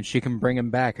 and she can bring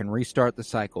him back and restart the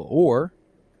cycle. Or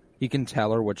he can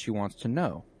tell her what she wants to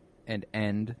know and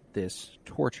end this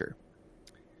torture.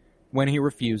 When he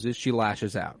refuses, she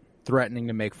lashes out, threatening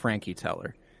to make Frankie tell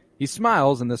her. He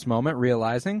smiles in this moment,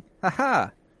 realizing, haha,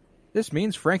 this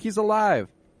means Frankie's alive.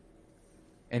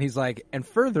 And he's like, and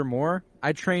furthermore,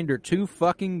 I trained her too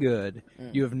fucking good.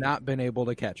 You have not been able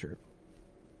to catch her.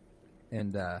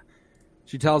 And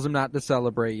she tells him not to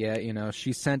celebrate yet. You know,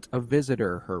 she sent a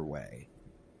visitor her way.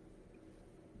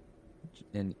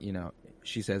 And, you know,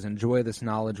 she says, enjoy this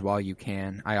knowledge while you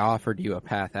can. I offered you a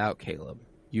path out, Caleb.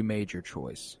 You made your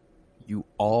choice. You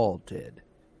all did,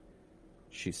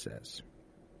 she says.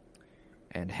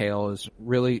 And Hale is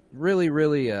really, really,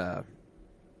 really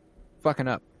fucking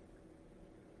up.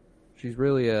 She's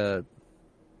really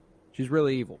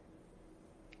evil.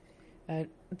 I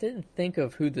didn't think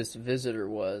of who this visitor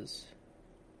was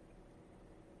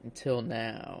until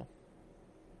now.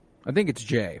 I think it's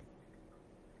Jay.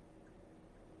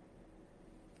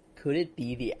 Could it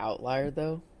be the outlier,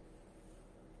 though?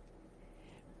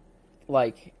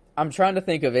 Like, I'm trying to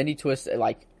think of any twist.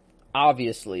 Like,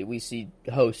 obviously we see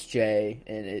Host Jay,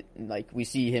 and we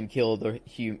see him kill the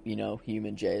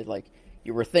human Jay. Like,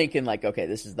 you were thinking, like, okay,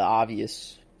 this is the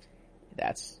obvious.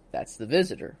 That's the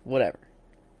visitor, whatever.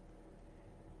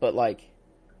 But like,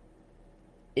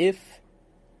 if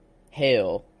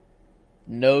Hale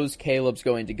knows Caleb's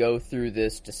going to go through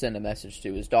this to send a message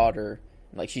to his daughter,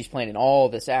 like she's planning all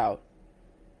this out.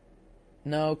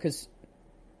 No, because,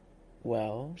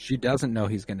 well, She doesn't know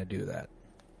he's going to do that.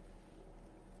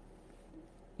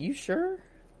 You sure?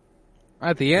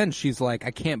 At the end, she's like,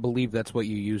 I can't believe that's what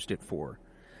you used it for.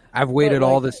 I've waited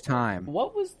all this time.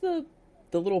 What was the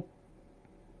little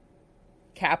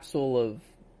capsule of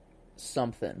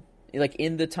something? Like,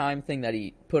 in the time thing that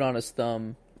he put on his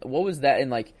thumb, what was that? And,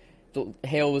 like,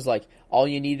 Hale was like, all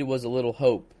you needed was a little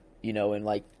hope, and,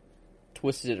 like,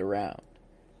 twisted it around.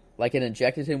 Like, it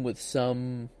injected him with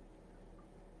some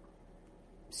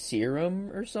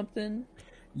serum or something?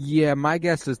 Yeah, my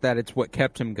guess is that it's what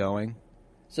kept him going.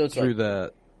 So it's through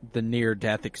like, the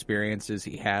near-death experiences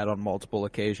he had on multiple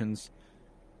occasions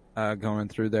going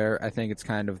through there. I think it's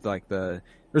kind of like there's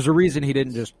a reason he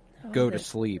didn't just go to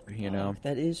sleep,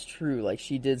 That is true. Like,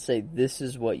 she did say, this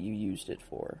is what you used it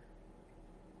for.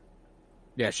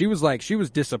 Yeah, she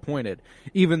was disappointed,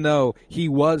 even though he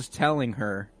was telling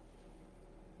her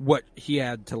what he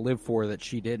had to live for that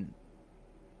she didn't.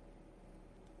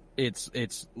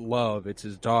 It's love, it's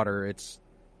his daughter, it's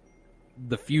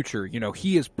the future.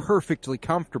 He is perfectly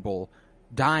comfortable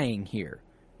dying here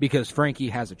because Frankie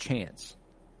has a chance.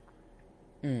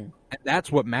 And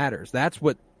that's what matters. That's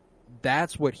what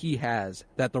he has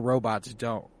that the robots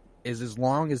don't. Is as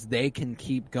long as they can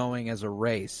keep going as a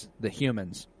race, the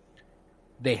humans,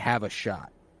 they have a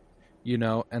shot.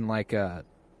 And like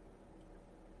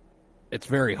it's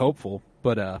very hopeful,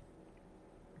 but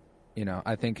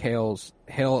I think Hale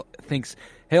thinks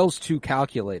Hale's too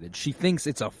calculated. She thinks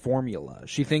it's a formula.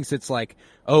 She thinks it's like,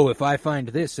 oh, if I find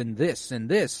this and this and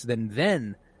this,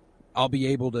 then I'll be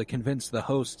able to convince the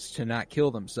hosts to not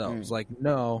kill themselves. Like,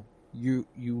 no, you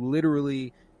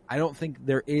literally, I don't think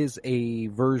there is a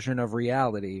version of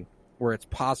reality where it's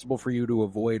possible for you to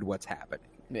avoid what's happening.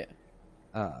 Yeah.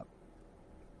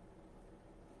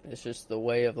 It's just the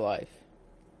way of life.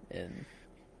 And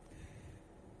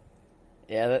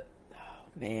yeah,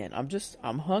 man,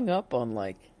 I'm hung up on,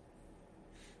 like,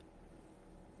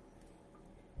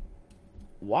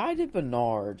 why did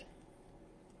Bernard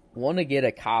want to get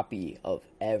a copy of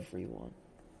everyone?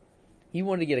 He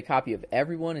wanted to get a copy of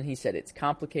everyone, and he said it's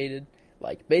complicated.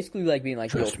 Like, basically like being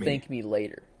like, you'll thank me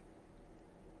later.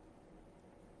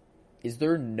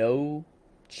 There's no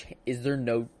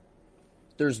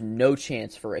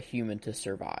chance for a human to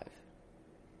survive.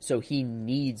 So he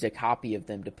needs a copy of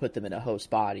them to put them in a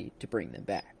host body to bring them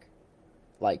back.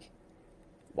 Like,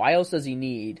 why else does he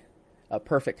need a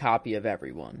perfect copy of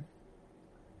everyone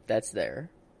that's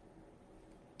there?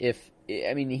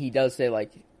 He does say,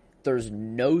 like, there's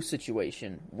no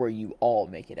situation where you all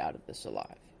make it out of this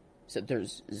alive. So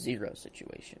there's zero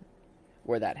situation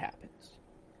where that happens.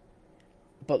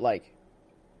 But, like,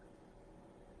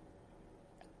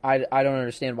 I don't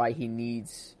understand why he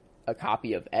needs a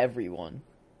copy of everyone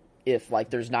if, like,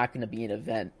 there's not going to be an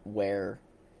event where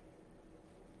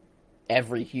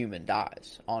every human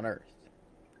dies on Earth.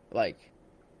 Like,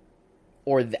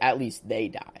 or at least they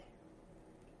die.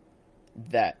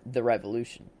 The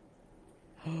revolution.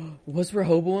 Was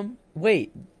Rehoboam?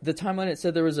 Wait, the timeline it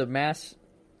said there was a mass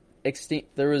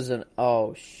there was an,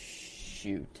 oh,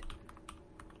 shoot.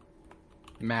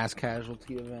 Mass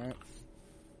casualty event.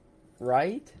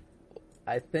 Right?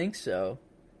 I think so.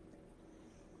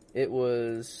 It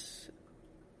was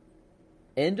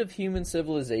end of human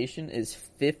civilization is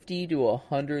 50 to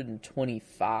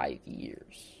 125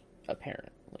 years,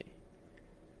 apparently.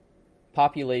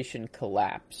 Population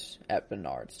collapse at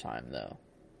Bernard's time, though.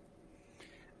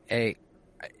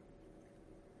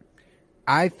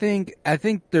 I think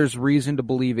there's reason to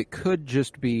believe it could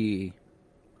just be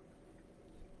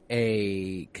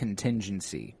a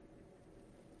contingency.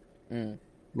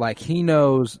 Like, he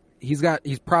knows he's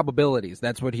probabilities.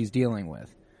 That's what he's dealing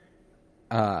with.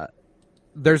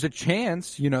 There's a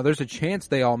chance,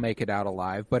 they all make it out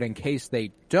alive, but in case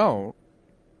they don't,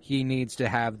 he needs to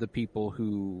have the people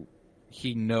who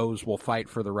he knows will fight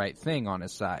for the right thing on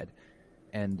his side.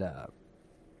 And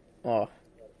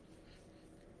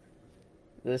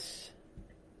this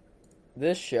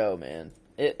show, man,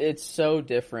 it's so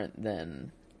different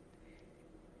than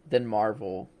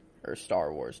Marvel or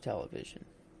Star Wars television.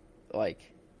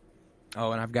 Like,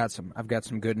 and I've got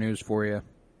some good news for you.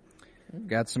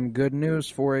 Got some good news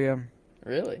for you.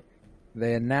 Really?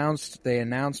 They announced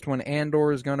when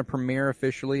Andor is going to premiere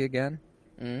officially again.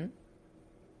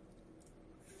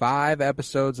 5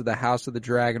 episodes of the House of the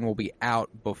Dragon will be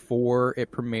out before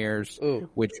it premieres,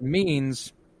 which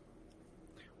means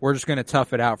we're just going to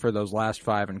tough it out for those last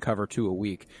 5 and cover 2 a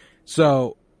week.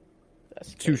 So,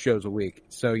 That's 2 shows a week.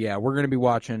 So yeah, we're going to be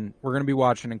watching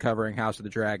and covering House of the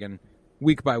Dragon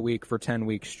week by week for 10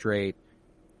 weeks straight.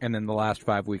 And then the last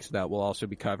 5 weeks of that we'll also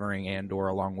be covering Andor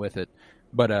along with it.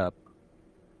 But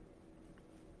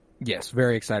yes,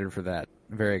 very excited for that.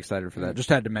 Very excited for that. Just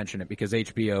had to mention it because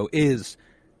HBO is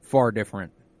far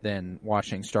different than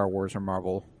watching Star Wars or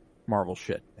Marvel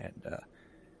shit. And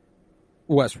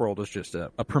Westworld is just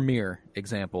a premier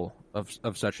example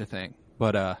of such a thing.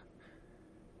 But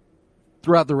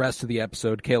throughout the rest of the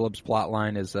episode, Caleb's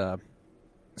plotline is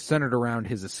centered around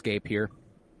his escape here.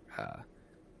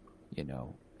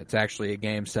 It's actually a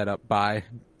game set up by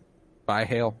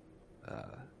Hale,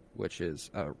 which is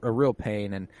a real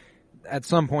pain. And at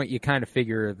some point, you kind of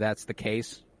figure that's the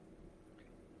case.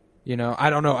 I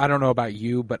don't know about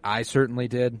you, but I certainly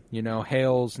did.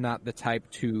 Hale's not the type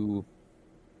to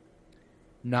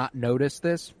not notice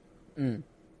this. There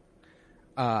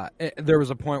was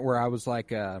a point where I was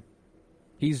like,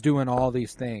 he's doing all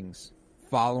these things,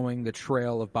 following the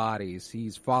trail of bodies.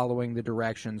 He's following the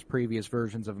directions previous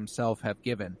versions of himself have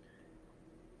given.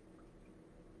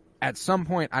 At some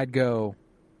point, I'd go,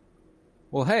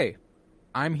 well, hey,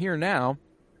 I'm here now.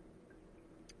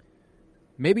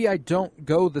 Maybe I don't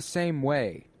go the same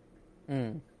way.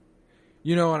 You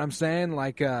know what I'm saying?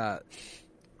 Like, I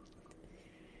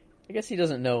guess he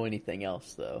doesn't know anything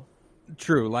else, though.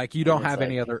 True. Like, you don't have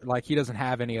any other, like, he doesn't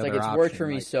have any other option. It's worked for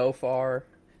me so far,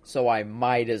 so I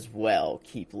might as well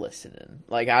keep listening.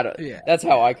 Like, that's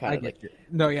how I kind of like it.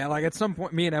 No, yeah, like, at some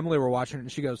point, me and Emily were watching it,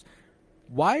 and she goes,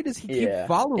 why does he keep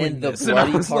following and this? The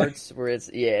bloody parts where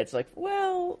it's like,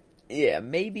 well, yeah,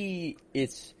 maybe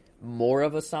it's more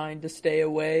of a sign to stay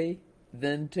away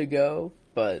than to go,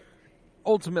 but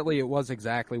ultimately it was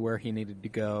exactly where he needed to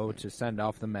go to send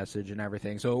off the message and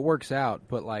everything, so it works out.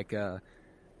 But like,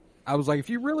 I was like,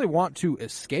 if you really want to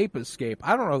escape,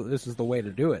 I don't know that this is the way to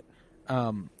do it.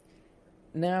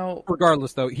 Now,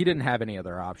 regardless, though, he didn't have any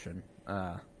other option.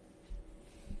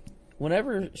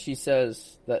 Whenever she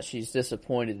says that she's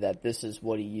disappointed that this is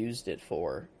what he used it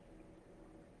for,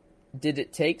 did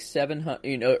it take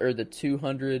 700, or the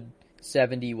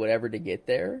 270 whatever to get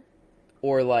there,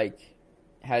 or like,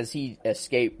 has he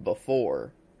escaped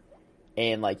before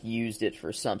and like used it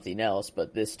for something else?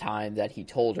 But this time that he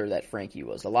told her that Frankie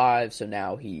was alive, so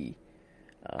now he.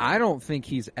 I don't think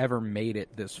he's ever made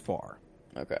it this far.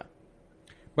 Okay.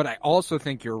 But I also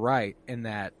think you're right in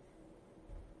that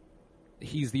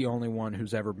he's the only one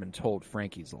who's ever been told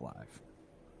Frankie's alive.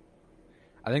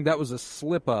 I think that was a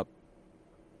slip-up.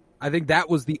 I think that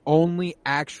was the only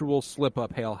actual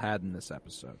slip-up Hale had in this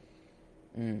episode.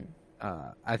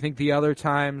 I think the other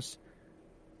times...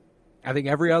 I think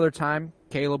every other time,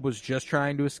 Caleb was just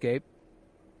trying to escape.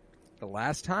 The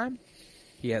last time,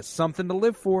 he has something to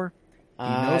live for. He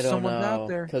knows someone's out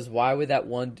there. Because why would that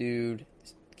one dude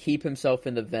keep himself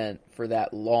in the vent for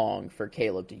that long for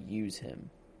Caleb to use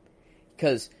him?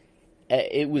 Because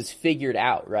it was figured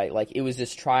out, right? Like, it was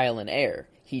this trial and error.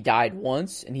 He died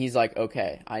once, and he's like,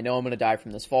 okay, I know I'm going to die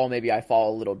from this fall. Maybe I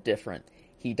fall a little different.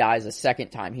 He dies a second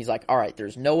time. He's like, all right,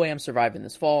 there's no way I'm surviving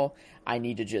this fall. I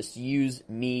need to just use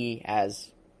me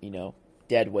as,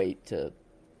 dead weight to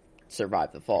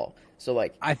survive the fall. So,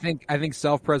 like, I think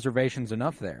self-preservation's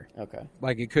enough there. Okay.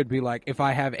 Like, it could be like, if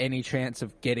I have any chance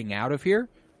of getting out of here,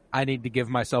 I need to give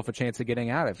myself a chance of getting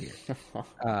out of here.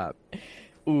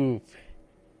 Oof.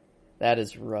 That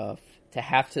is rough. To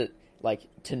have to, like,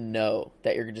 to know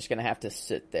that you're just going to have to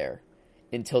sit there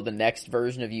until the next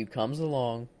version of you comes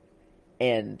along,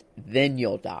 and then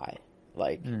you'll die.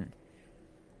 Like,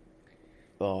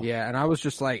 oh. Yeah, and I was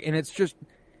just like, and it's just,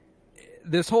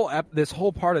 this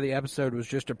whole part of the episode was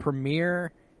just a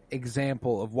premiere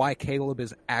example of why Caleb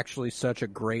is actually such a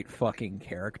great fucking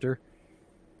character.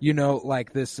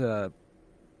 Like this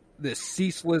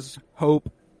ceaseless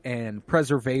hope and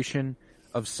preservation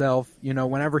of self.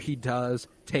 Whenever he does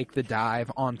take the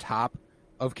dive on top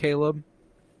of Caleb,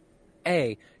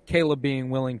 Caleb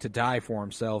being willing to die for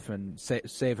himself and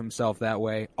save himself that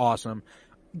way, awesome.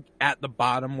 At the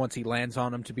bottom, once he lands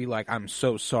on him, to be like, I'm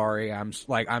so sorry. I'm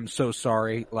so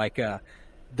sorry. Like,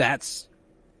 that's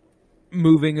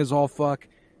moving as all fuck.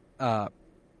 But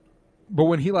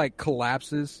when he like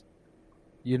collapses,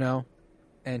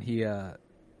 and he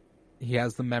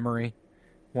has the memory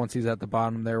once he's at the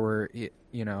bottom there where,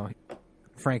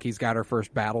 Frankie's got her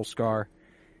first battle scar.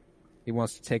 He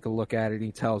wants to take a look at it.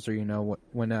 He tells her,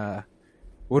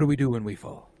 what do we do when we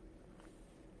fall?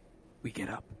 We get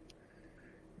up.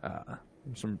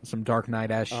 some Dark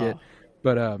Knight ass shit.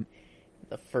 But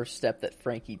the first step that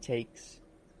Frankie takes,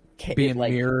 being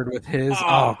mirrored with his,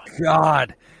 oh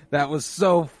god, that was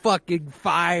so fucking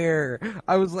fire.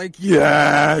 I was like,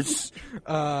 yes.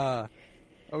 I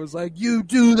was like, you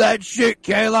do that shit,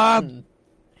 Caleb.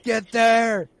 Get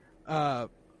there. But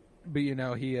you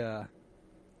know, he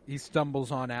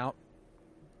stumbles on out.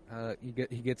 He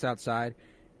gets outside,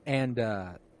 and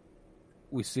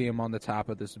we see him on the top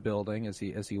of this building as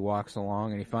he walks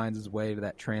along, and he finds his way to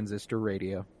that transistor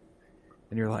radio.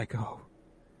 And you're like, oh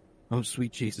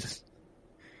sweet Jesus,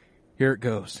 here it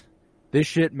goes. This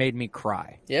shit made me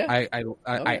cry. Yeah,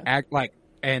 I act like,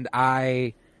 and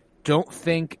I don't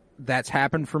think that's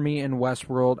happened for me in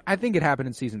Westworld. I think it happened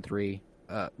in season 3.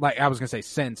 Like I was gonna say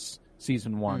since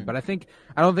season 1, but I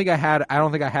don't think I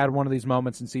had one of these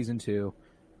moments in season 2.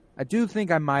 I do think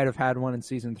I might have had one in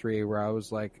season 3 where I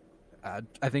was like,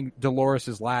 I think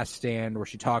Dolores' last stand where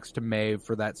she talks to Maeve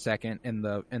for that second in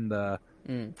the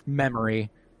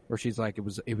memory where she's like,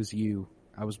 it was you.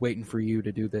 I was waiting for you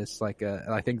to do this. Like,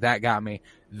 I think that got me.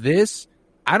 This,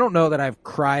 I don't know that I've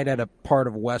cried at a part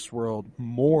of Westworld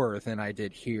more than I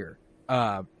did here.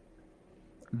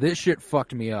 This shit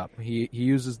fucked me up. He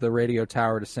uses the radio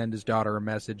tower to send his daughter a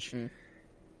message.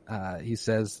 He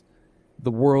says,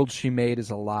 the world she made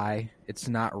is a lie. It's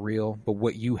not real, but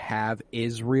what you have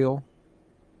is real.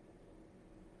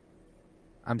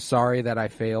 I'm sorry that I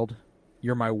failed.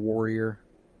 You're my warrior.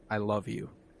 I love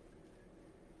you.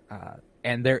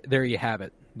 And there you have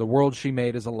it. The world she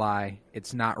made is a lie.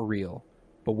 It's not real,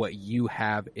 but what you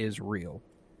have is real.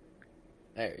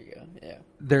 There you go. Yeah.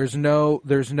 There's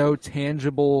no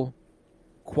tangible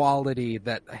quality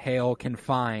that Hale can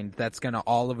find that's going to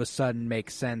all of a sudden make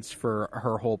sense for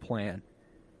her whole plan.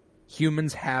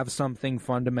 Humans have something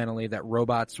fundamentally that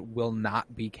robots will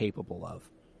not be capable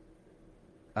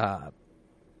of.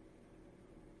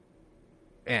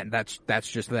 And that's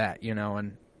just that, you know,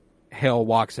 and Hale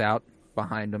walks out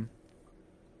behind him.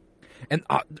 And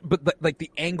but like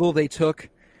the angle they took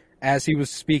as he was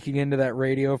speaking into that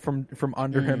radio from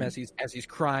under him as he's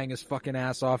crying his fucking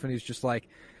ass off, and he's just like,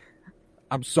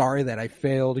 I'm sorry that I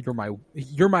failed.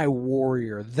 You're my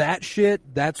warrior. That shit,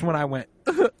 that's when I went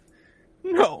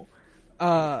no.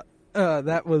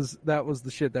 That was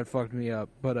the shit that fucked me up.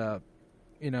 But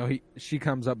you know, she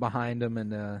comes up behind him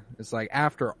and it's like,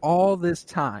 after all this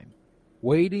time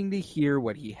waiting to hear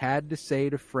what he had to say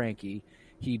to Frankie,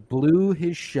 he blew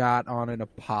his shot on an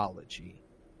apology.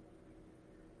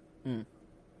 And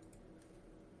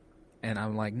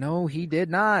I'm like, no, he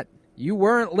did not. You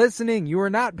weren't listening. You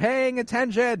were not paying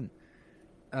attention.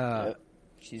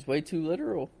 She's way too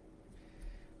literal.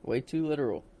 Way too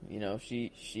literal. You know,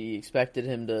 she expected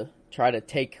him to try to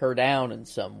take her down in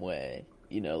some way.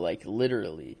 You know, like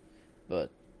literally. But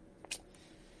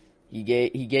he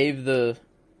gave the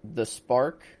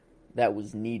spark that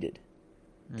was needed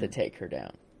to take her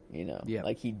down. You know,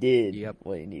 like he did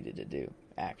what he needed to do.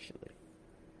 Actually.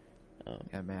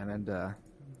 Yeah, man, and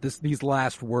these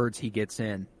last words he gets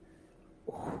in.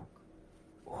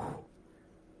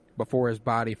 Before his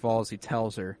body falls, he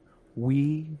tells her,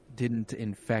 "We didn't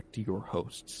infect your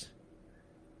hosts.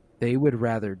 They would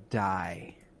rather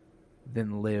die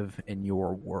than live in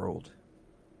your world.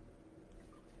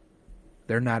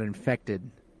 They're not infected.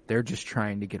 They're just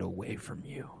trying to get away from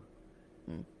you."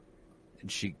 And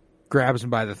she grabs him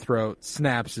by the throat,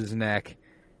 snaps his neck,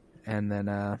 and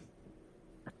then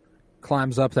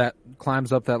climbs up that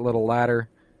little ladder,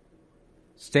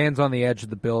 stands on the edge of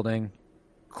the building,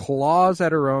 claws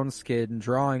at her own skin,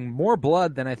 drawing more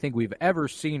blood than I think we've ever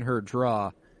seen her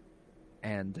draw.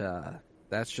 And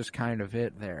that's just kind of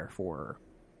it there for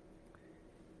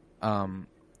her.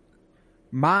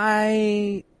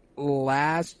 My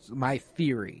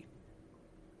theory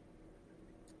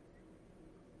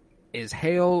is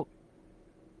Hale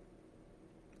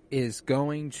is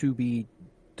going to be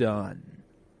done.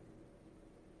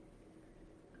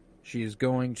 She is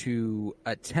going to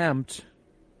attempt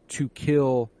to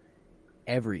kill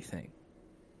everything.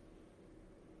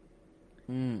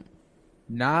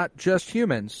 Not just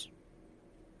humans.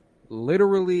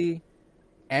 Literally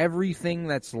everything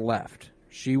that's left.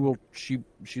 She's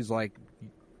like,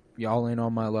 y'all ain't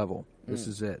on my level. This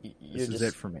is it. This is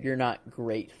it for me. You're not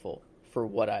grateful for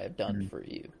what I have done for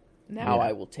you. Now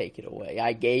I will take it away.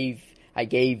 I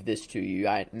gave this to you.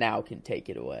 I now can take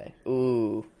it away.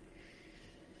 Ooh.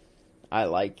 I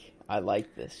like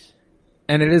this.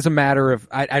 And it is a matter of,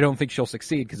 I don't think she'll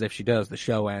succeed, because if she does, the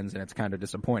show ends and it's kind of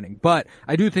disappointing. But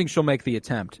I do think she'll make the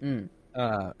attempt.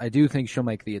 I do think she'll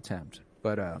make the attempt.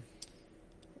 But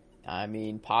I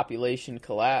mean, population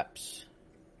collapse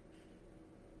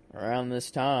around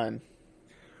this time.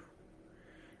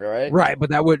 right? Right,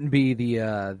 but that wouldn't be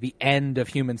the end of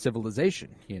human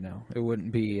civilization. It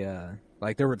wouldn't be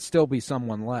like there would still be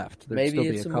someone left. There'd Maybe still be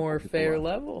it's a couple more people fair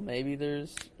left. level. Maybe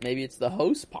it's the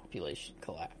host population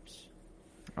collapse,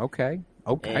 Okay.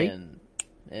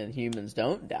 and humans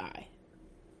don't die,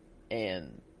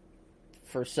 and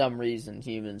for some reason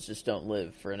humans just don't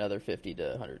live for another 50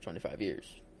 to 125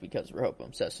 years because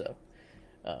Rehoboam says so.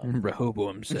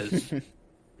 Rehoboam says.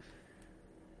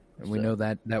 And we So- know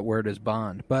that word is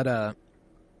bond. But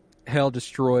Hell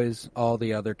destroys all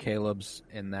the other Calebs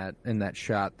in that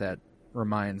shot that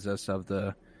reminds us of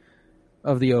the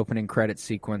opening credit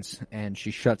sequence, and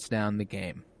she shuts down the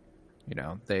game.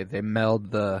 They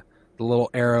meld the little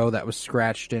arrow that was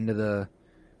scratched into the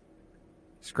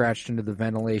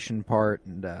ventilation part,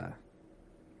 and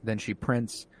then she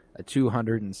prints a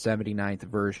 279th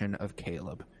version of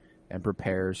Caleb and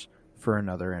prepares for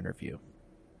another interview.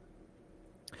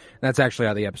 That's actually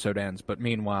how the episode ends. But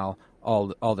meanwhile,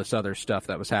 all this other stuff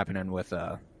that was happening with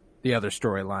the other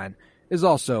storyline is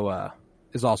also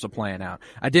playing out.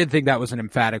 I did think that was an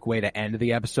emphatic way to end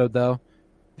the episode, though.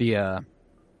 The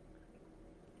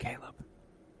Caleb,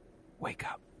 wake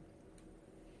up.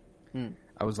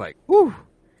 I was like, woo!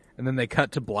 And then they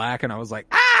cut to black, and I was like,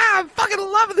 I fucking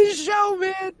love this show,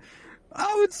 man.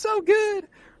 Oh, it's so good.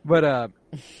 But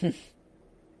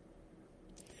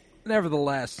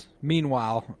nevertheless,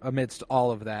 meanwhile, amidst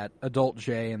all of that, Adult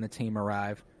Jay and the team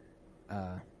arrive.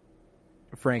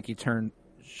 Frankie turns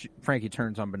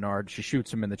on Bernard. She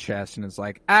shoots him in the chest and is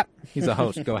like, he's a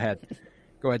host. Go ahead,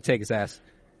 take his ass.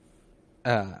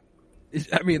 I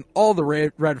mean, all the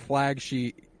red flags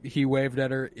he waved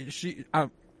at her.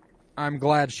 I'm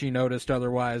glad she noticed.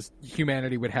 Otherwise,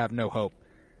 humanity would have no hope.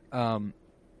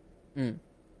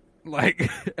 Like,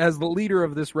 as the leader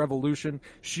of this revolution,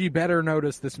 she better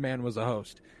notice this man was a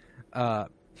host.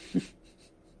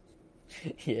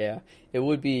 Yeah, it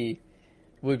would be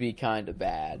kind of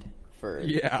bad for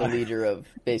the leader of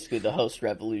basically the host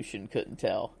revolution couldn't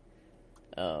tell.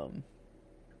 Well,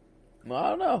 I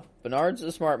don't know. Bernard's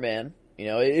a smart man.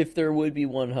 If there would be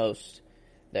one host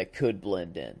that could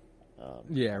blend in.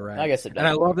 Yeah, right. I guess it does. And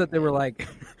I love that they were like,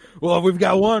 well, if we've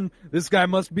got one, this guy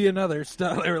must be another.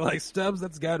 They were like, Stubbs,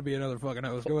 that's got to be another fucking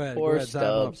host. Go ahead. Poor time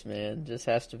Stubbs, up. man. Just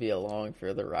has to be along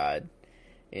for the ride.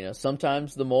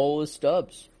 Sometimes the mole is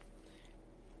Stubbs.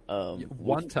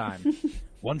 One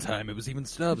time it was even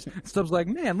Stubbs. Stubbs like,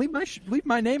 man, leave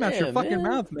my name out your fucking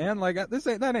mouth, man. Like,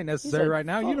 that ain't necessary right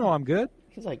now. You know I'm good.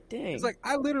 He's like, dang. He's like,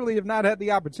 I literally have not had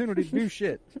the opportunity to do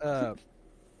shit. But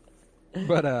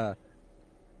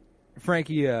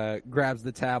Frankie grabs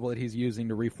the tablet he's using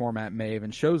to reformat Maeve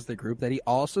and shows the group that he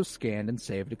also scanned and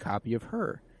saved a copy of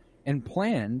her and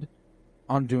planned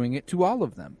on doing it to all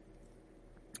of them.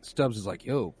 Stubbs is like,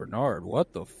 yo, Bernard,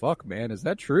 what the fuck, man? Is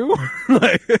that true?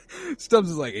 Stubbs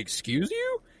is like, excuse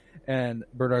you? And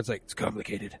Bernard's like, it's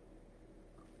complicated.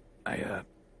 I've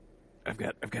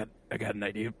got an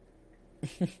idea.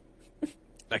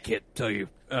 I can't tell you.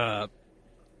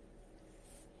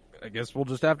 I guess we'll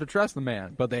just have to trust the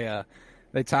man. But they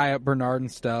tie up Bernard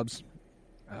and Stubbs,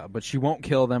 but she won't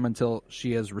kill them until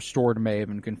she has restored Maeve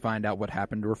and can find out what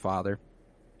happened to her father.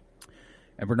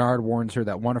 And Bernard warns her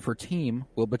that one of her team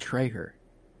will betray her,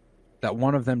 that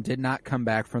one of them did not come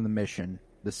back from the mission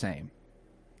the same.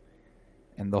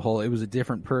 And it was a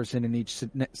different person in each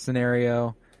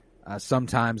scenario.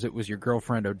 Sometimes it was your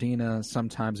girlfriend Odina,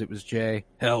 sometimes it was Jay.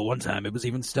 Hell, one time it was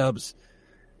even Stubbs.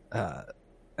 And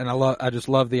I just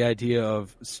love the idea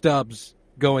of Stubbs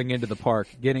going into the park,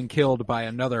 getting killed by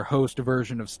another host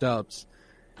version of Stubbs,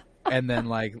 and then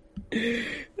like,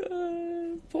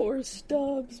 poor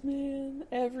Stubbs, man.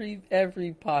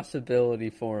 Every possibility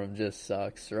for him just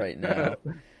sucks right now.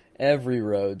 Every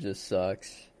road just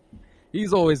sucks.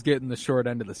 He's always getting the short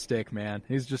end of the stick, man.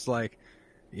 He's just like,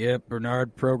 yep,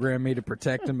 Bernard programmed me to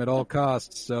protect him at all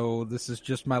costs, so this is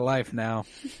just my life now.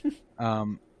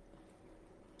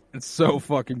 It's so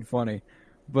fucking funny.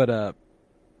 But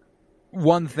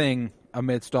one thing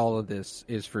amidst all of this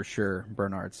is for sure,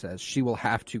 Bernard says, she will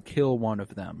have to kill one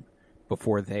of them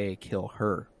before they kill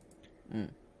her.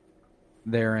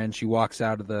 Therein, she walks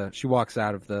out of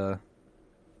the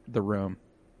room,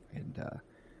 and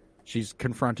she's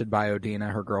confronted by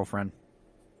Odina, her girlfriend.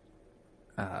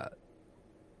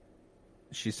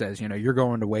 She says, you're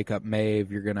going to wake up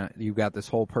Maeve. You've got this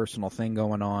whole personal thing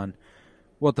going on.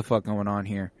 What the fuck going on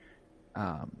here?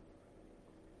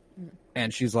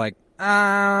 And she's like,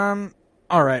 all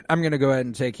right, I'm going to go ahead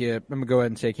and take you. I'm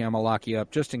going to lock you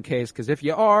up just in case, because if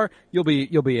you are, you'll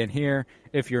be in here.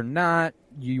 If you're not,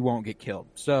 you won't get killed.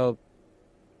 So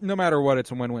no matter what,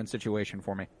 it's a win-win situation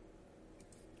for me.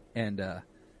 And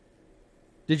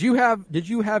Did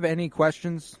you have any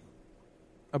questions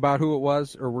about who it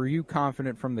was, or were you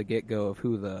confident from the get-go of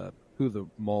who the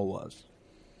mole was?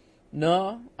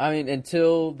 No, I mean,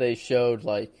 until they showed,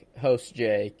 like, Host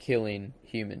J killing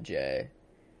Human J,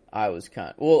 I was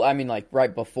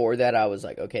right before that, I was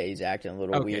like, okay, he's acting a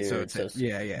little weird.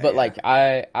 But, like,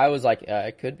 I was like,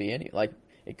 it could be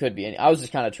it could be any. I was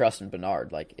just kind of trusting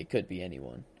Bernard, like, it could be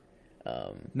anyone.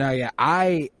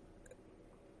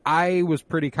 I was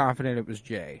pretty confident it was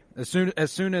Jay. As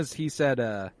soon as he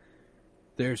said,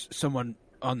 there's someone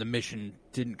on the mission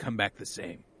didn't come back the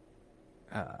same,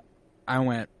 I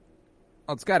went,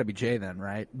 oh, it's got to be Jay then,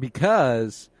 right?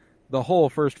 Because the whole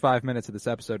first 5 minutes of this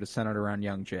episode is centered around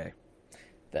young Jay.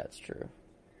 That's true.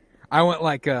 I went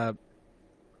like,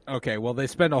 okay, well, they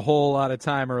spent a whole lot of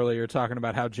time earlier talking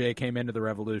about how Jay came into the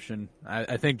revolution.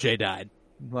 I think Jay died.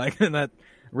 Like, and that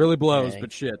really blows,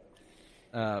 but shit.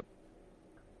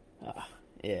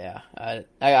 Yeah, I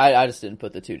just didn't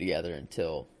put the two together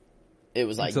until it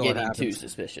was like getting too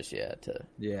suspicious.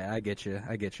 Yeah, I get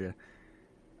you.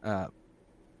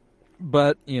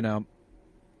 But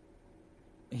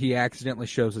he accidentally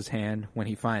shows his hand when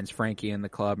he finds Frankie in the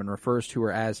club and refers to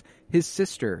her as his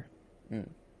sister.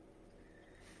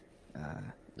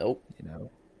 Nope.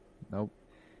 Nope.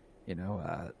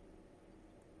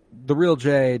 The real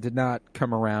Jay did not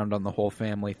come around on the whole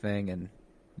family thing, and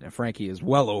Frankie is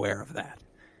well aware of that.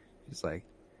 He's like,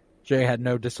 Jay had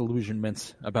no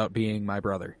disillusionments about being my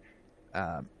brother.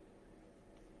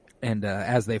 And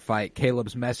as they fight,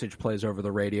 Caleb's message plays over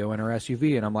the radio in her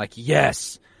SUV, and I'm like,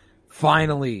 yes,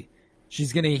 finally,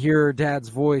 she's gonna hear her dad's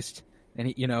voice. And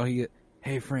he,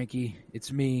 hey Frankie,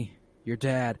 it's me, your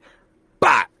dad.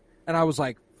 Bah! And I was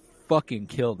like, fucking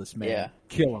kill this man. Yeah.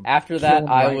 Kill him. After that,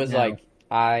 I was like,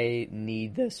 I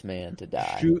need this man to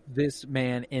die. Shoot this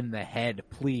man in the head,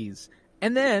 please.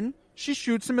 And then she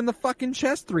shoots him in the fucking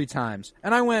chest 3 times.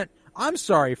 And I went, I'm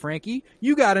sorry, Frankie.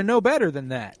 You gotta know better than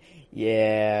that.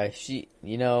 Yeah, she,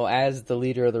 as the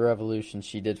leader of the revolution,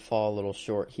 she did fall a little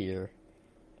short here.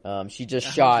 She just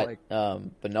shot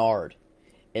Bernard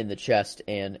in the chest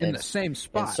and in the same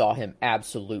spot, and saw him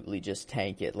absolutely just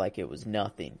tank it like it was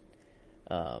nothing.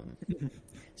 And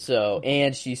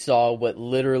she saw what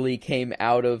literally came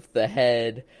out of the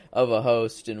head of a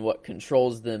host and what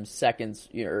controls them seconds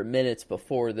or minutes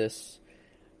before this.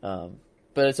 But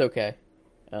it's okay.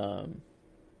 The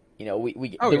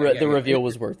reveal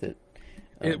was worth it.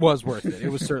 It was worth it. It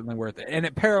was certainly worth it. And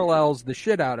it parallels the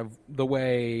shit out of the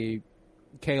way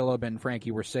Caleb and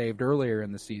Frankie were saved earlier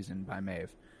in the season by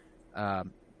Maeve.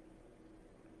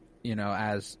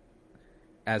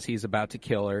 As he's about to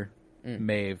kill her,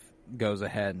 Maeve goes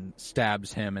ahead and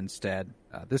stabs him instead.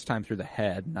 This time through the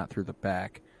head, not through the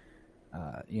back.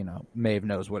 Maeve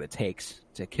knows what it takes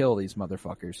to kill these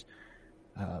motherfuckers.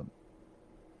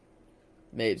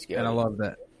 Maeve's good. And I love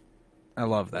that.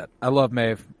 I love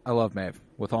Maeve. I love Maeve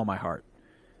with all my heart.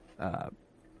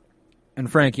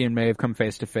 And Frankie and Maeve come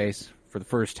face to face for the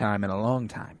first time in a long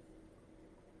time.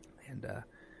 And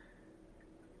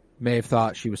Maeve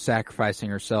thought she was sacrificing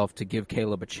herself to give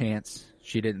Caleb a chance.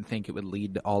 She didn't think it would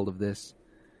lead to all of this.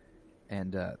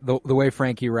 And the way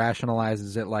Frankie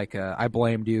rationalizes it, like, I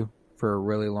blamed you for a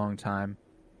really long time,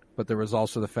 but there was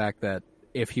also the fact that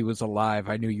if he was alive,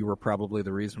 I knew you were probably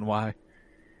the reason why.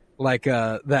 Like,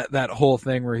 that whole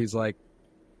thing where he's like,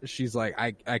 she's like,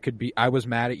 I was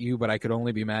mad at you, but I could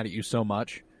only be mad at you so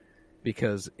much,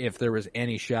 because if there was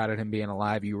any shot at him being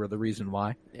alive, you were the reason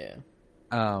why. Yeah.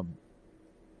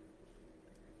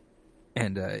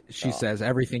 And she says,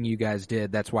 everything you guys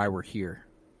did, that's why we're here.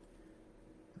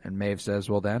 And Maeve says,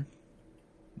 well then,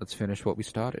 let's finish what we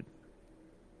started.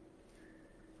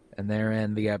 And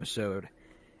therein the episode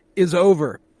is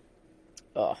over.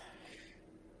 Oh.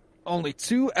 Only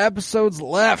 2 episodes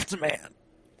left, man.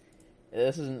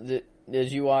 This isn't.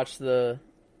 Did you watch the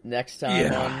next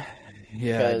time one?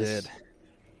 Yeah, I did.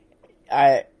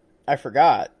 I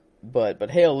forgot, but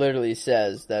Hale literally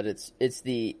says that it's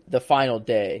the final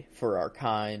day for our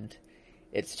kind.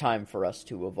 It's time for us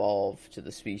to evolve to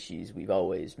the species we've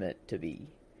always meant to be.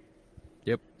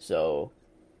 Yep. So,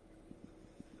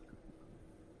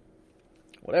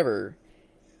 whatever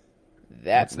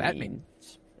that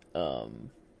means.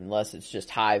 Unless it's just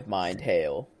hive mind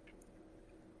Hale.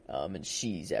 And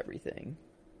she's everything.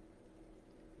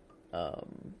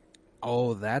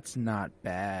 Oh, that's not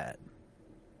bad.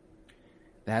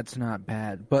 That's not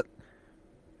bad. But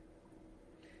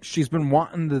she's been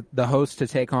wanting the host to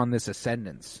take on this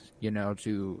ascendance,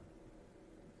 to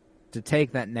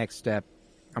take that next step.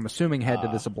 I'm assuming head to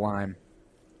the sublime.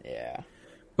 Yeah.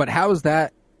 But how is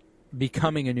that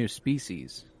becoming a new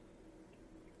species?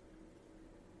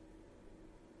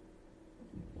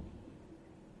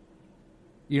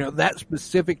 That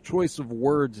specific choice of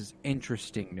words is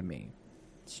interesting to me.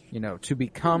 To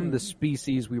become the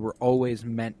species we were always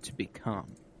meant to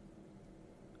become.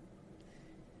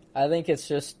 I think it's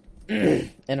just,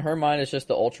 in her mind, it's just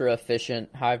the ultra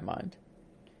efficient hive mind.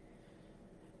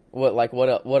 What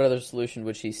other solution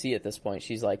would she see at this point?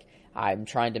 She's like, I'm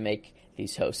trying to make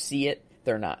these hosts see it.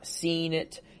 They're not seeing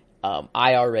it.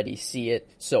 I already see it,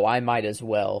 so I might as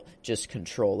well just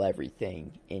control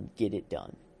everything and get it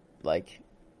done.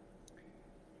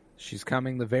 She's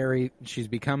becoming the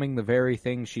very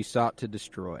thing she sought to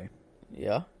destroy.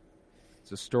 Yeah.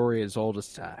 It's a story as old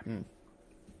as time.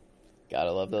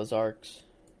 Gotta love those arcs.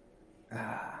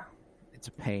 It's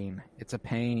a pain. It's a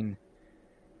pain.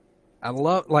 I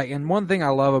love, and one thing I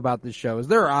love about this show is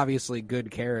there are obviously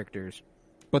good characters,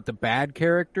 but the bad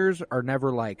characters are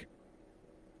never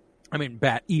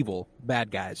evil,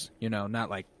 bad guys, not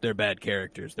like they're bad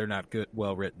characters. They're not good,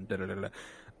 well written,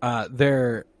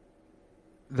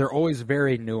 they're always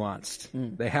very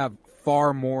nuanced. They have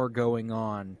far more going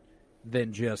on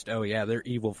than just, oh yeah, they're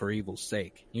evil for evil's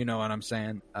sake. You know what I'm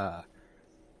saying?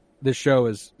 This show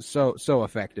is so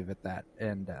effective at that,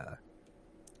 and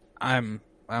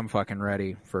I'm fucking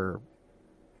ready for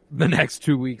the next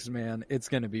 2 weeks, man. It's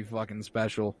gonna be fucking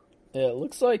special. Yeah, it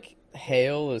looks like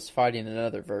Hale is fighting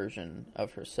another version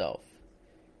of herself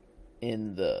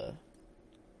in the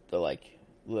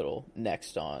little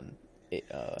next on.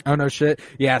 Oh no shit!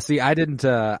 Yeah, see, I didn't.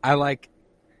 I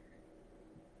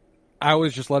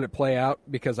always just let it play out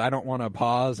because I don't want to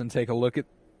pause and take a look at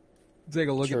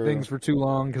things for too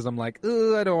long because I'm like,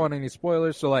 I don't want any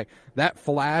spoilers. So that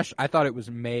flash, I thought it was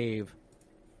Maeve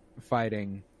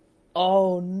fighting.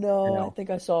 Oh no! I think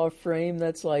I saw a frame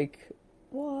that's like,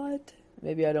 what?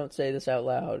 Maybe I don't say this out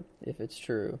loud if it's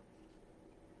true.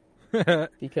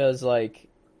 Because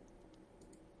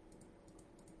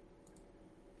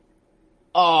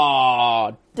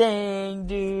oh dang,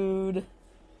 dude!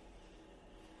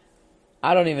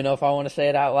 I don't even know if I want to say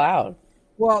it out loud.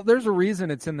 Well, there's a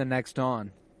reason it's in the next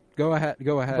on. Go ahead.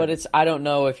 But I don't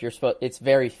know if you're supposed. It's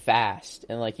very fast,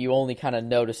 and you only kind of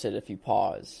notice it if you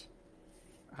pause.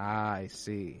 I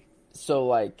see.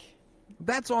 So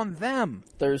that's on them.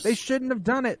 They shouldn't have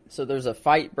done it. So there's a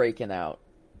fight breaking out,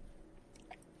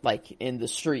 in the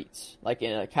streets,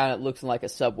 in a kind of looks like a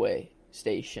subway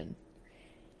station,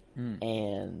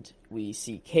 and we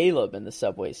see Caleb in the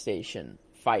subway station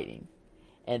fighting,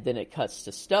 and then it cuts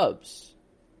to Stubbs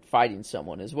fighting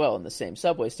someone as well in the same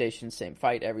subway station, same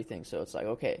fight, everything. So it's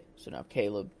okay, so now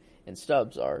Caleb and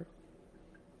Stubbs are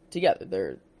together.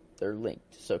 They're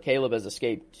linked. So Caleb has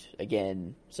escaped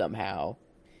again somehow.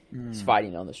 He's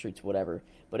fighting on the streets, whatever.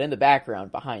 But in the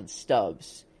background, behind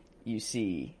Stubbs, you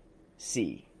see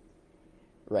C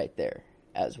right there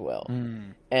as well.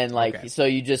 And okay. So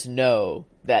you just know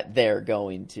that they're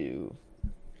gonna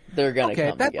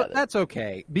come together. That's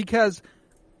okay because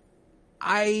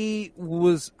I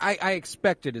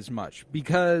expected as much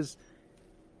because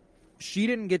she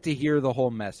didn't get to hear the whole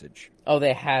message. Oh,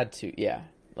 they had to, yeah.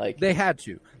 They had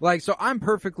to. So I'm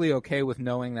perfectly okay with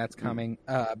knowing that's coming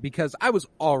because I was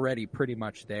already pretty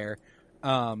much there.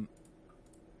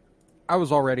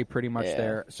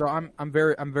 there. So I'm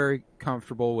very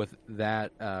comfortable with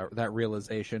that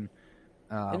realization.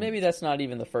 And maybe that's not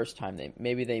even the first time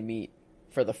they meet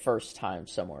for the first time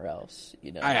somewhere else,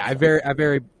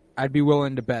 I'd be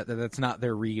willing to bet that that's not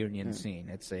their reunion scene.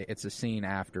 It's a scene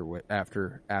after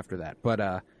that. But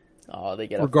they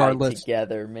get a fight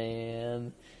together,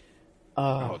 man.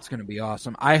 Oh, it's gonna be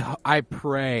awesome. I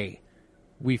pray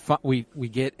we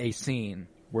get a scene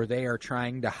where they are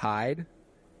trying to hide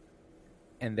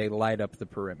and they light up the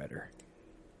perimeter.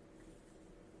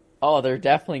 Oh, they're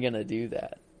definitely gonna do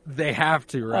that. They have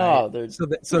to, right? Oh,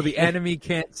 so the enemy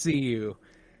can't see you.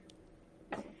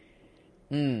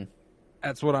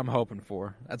 That's what I'm hoping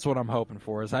for.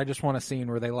 Is I just want a scene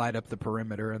where they light up the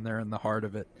perimeter and they're in the heart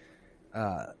of it.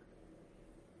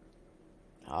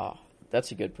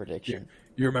 That's a good prediction.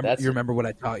 You remember what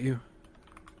I taught you?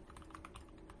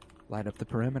 Light up the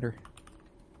perimeter.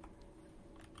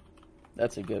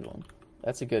 That's a good one.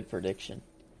 That's a good prediction.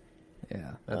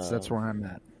 Yeah, that's where I'm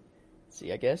at.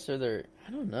 See, I guess I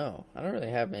don't know. I don't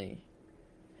really have any.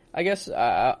 I guess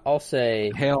I'll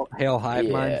say Hail hive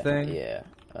mind thing. Yeah.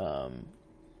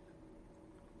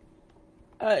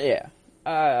 Yeah.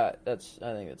 I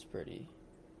think that's pretty.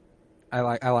 I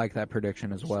like that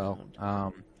prediction as well.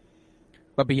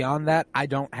 But beyond that, I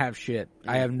don't have shit.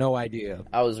 I have no idea.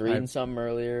 I was reading something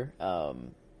earlier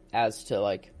as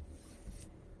to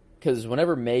because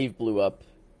whenever Maeve blew up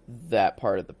that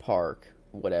part of the park,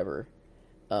 whatever,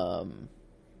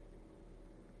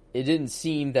 it didn't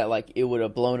seem that like it would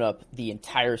have blown up the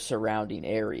entire surrounding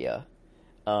area.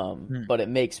 But it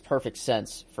makes perfect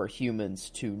sense for humans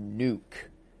to nuke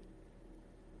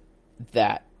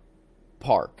that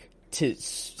park to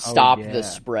stop the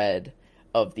spread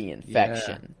of the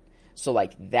infection. Yeah. So,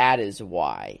 like, that is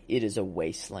why it is a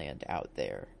wasteland out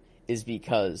there, is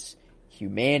because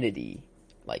humanity,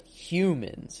 like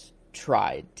humans,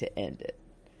 tried to end it.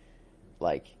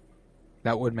 Like,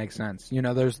 that would make sense. You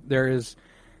know, there is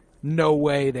no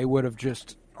way they would have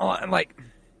just like.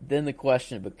 Then the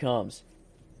question becomes,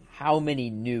 how many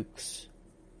nukes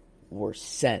were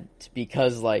sent?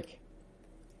 Because, like,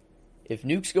 if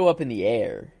nukes go up in the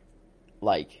air,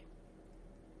 like,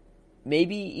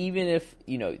 maybe even if,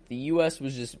 you know, the U.S.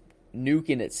 was just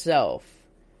nuking itself,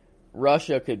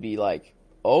 Russia could be like,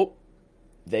 oh,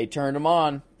 they turned them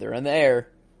on. They're in the air.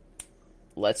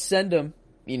 Let's send them,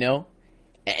 you know?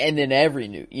 And then every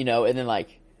nuke, you know? And then,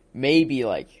 like, maybe,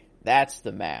 like, that's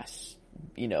the mass,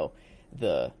 you know,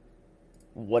 the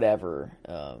whatever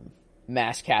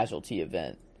mass casualty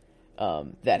event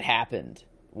that happened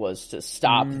was to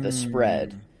stop the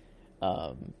spread.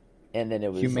 And then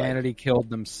it was humanity like, killed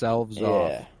themselves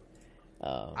off.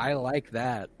 I like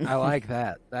that. I like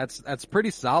that. That's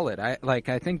pretty solid.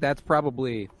 I think that's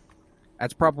probably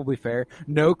fair.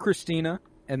 No Christina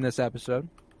in this episode.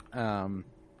 No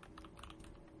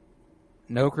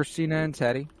Christina and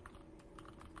Teddy.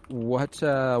 What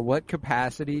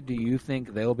capacity do you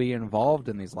think they'll be involved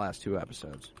in these last two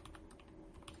episodes?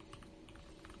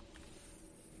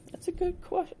 That's a good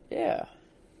question. Yeah.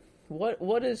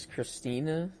 What is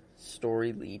Christina's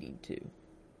story leading to?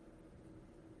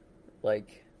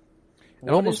 Like, it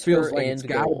almost feels like it's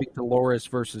got to be Dolores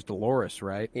versus Dolores,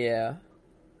 right? Yeah.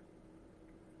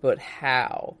 But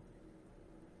how?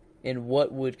 And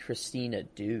what would Christina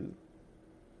do?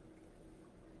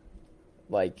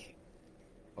 Like,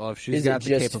 well, if she's is got it the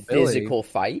just capability, physical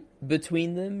fight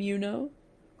between them, you know?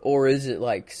 Or is it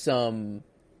like some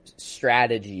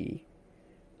strategy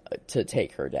to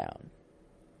take her down?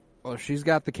 Well, if she's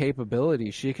got the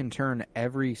capability, she can turn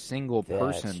every single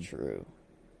person. That's true.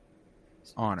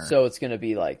 On her. So it's going to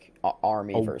be like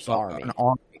army versus army. An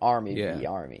army. Army v.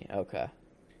 army. Okay.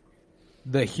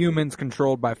 The humans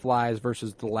controlled by flies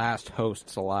versus the last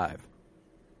hosts alive.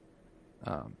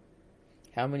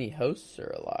 How many hosts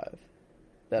are alive?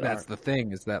 That's the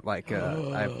thing, is that like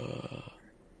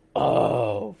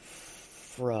oh,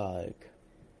 frug.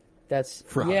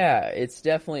 Yeah, it's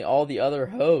definitely all the other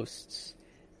hosts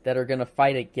that are going to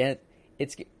fight against.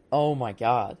 Oh my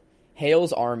god.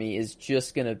 Hale's army is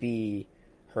just going to be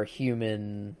her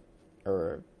human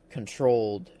or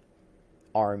controlled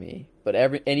army, but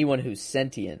anyone who's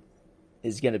sentient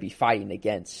is going to be fighting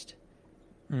against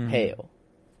Hale.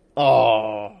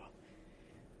 Oh,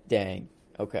 dang.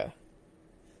 Okay,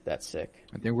 that's sick.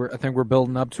 I think we're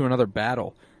building up to another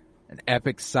battle, an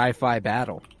epic sci-fi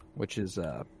battle, which is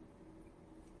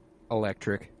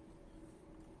electrifying.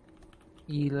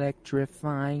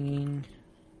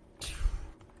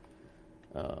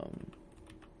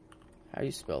 How do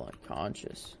you spell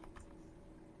unconscious?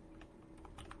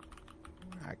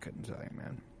 I couldn't tell you,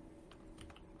 man.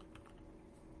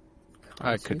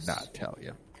 I could not tell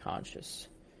you. Conscious.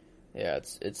 Yeah,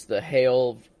 it's the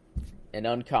Hale and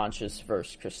unconscious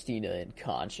versus Christina and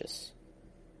conscious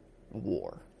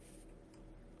war.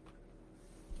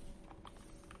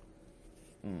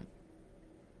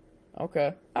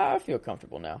 Okay, I feel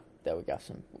comfortable now that we got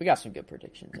some good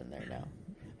predictions in there now.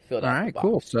 All right,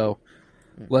 cool. So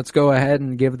let's go ahead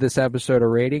and give this episode a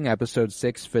rating. Episode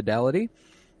 6, Fidelity.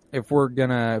 If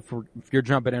you're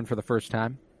jumping in for the first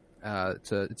time,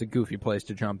 it's a goofy place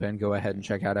to jump in. Go ahead and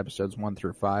check out episodes 1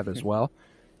 through 5 as well.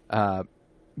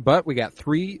 But we got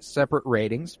 3 separate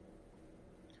ratings.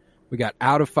 We got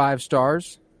out of 5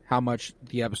 stars, how much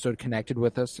the episode connected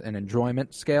with us, an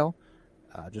enjoyment scale,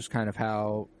 just kind of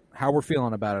how we're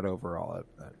feeling about it overall,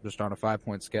 just on a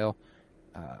 5-point scale.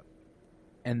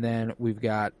 And then we've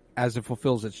got as it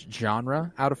fulfills its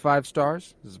genre out of 5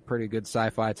 stars. This is pretty good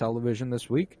sci-fi television this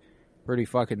week. Pretty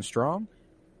fucking strong.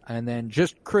 And then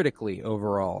just critically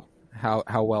overall,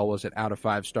 how well was it out of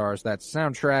 5 stars? That's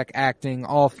soundtrack, acting,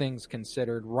 all things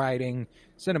considered, writing,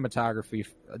 cinematography,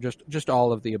 just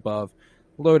all of the above.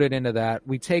 Loaded into that.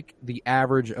 We take the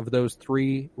average of those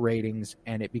 3 ratings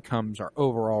and it becomes our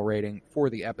overall rating for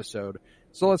the episode.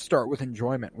 So let's start with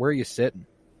enjoyment. Where are you sitting?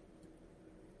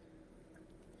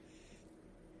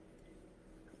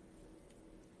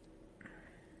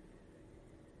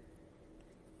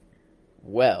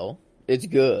 Well, it's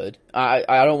good.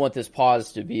 I don't want this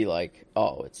pause to be like,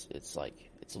 oh, it's like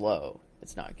it's low.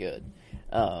 It's not good.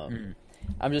 I'm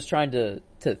just trying to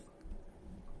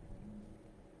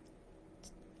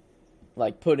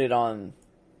like put it on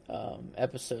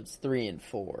episodes 3 and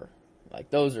 4. Like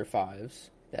those are 5s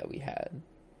that we had.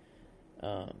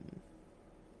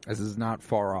 This is not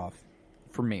far off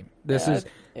for me. This is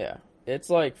it's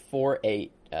like 4.8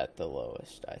 at the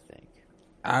lowest, I think.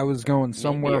 I was going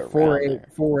somewhere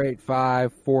 4.8,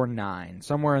 4.85, 4.9,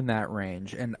 somewhere in that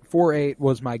range, and 4.8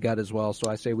 was my gut as well. So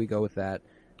I say we go with that.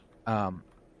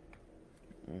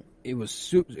 It was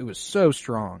so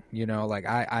strong, you know. Like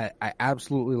I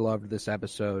absolutely loved this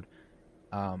episode.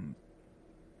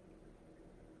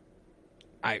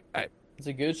 It's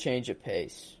a good change of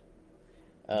pace.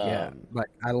 Like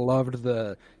I loved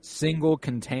the single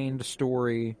contained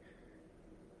story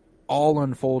all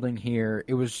unfolding here.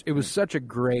 It was such a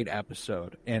great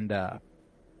episode, and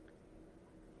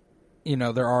you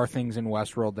know, there are things in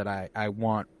Westworld that I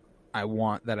want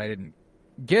that I didn't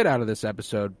get out of this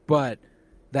episode, but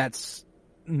that's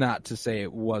not to say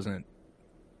it wasn't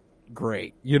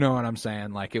great. You know what I'm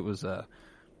saying? Like it was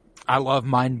I love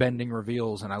mind-bending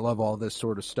reveals, and I love all this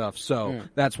sort of stuff. So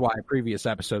that's why previous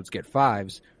episodes get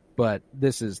 5s, but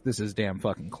this is damn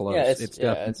fucking close. Yeah, it's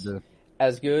definitely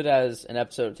as good as an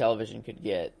episode of television could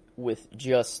get with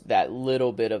just that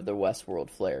little bit of the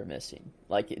Westworld flair missing,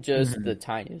 like just the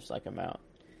tiniest amount.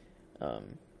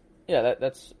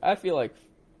 That's. I feel like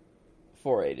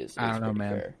 4.8 is I don't know,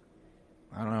 man. Fair.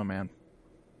 I don't know, man.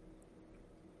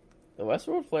 The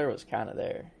Westworld flair was kind of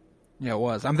there. Yeah, it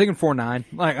was. I'm thinking 4.9.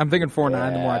 Like I'm thinking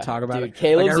 4.9 the more I talk about it.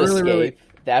 Caleb's like, escape.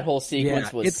 That whole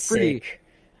sequence was sick.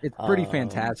 It's pretty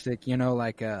fantastic. You know,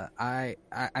 like I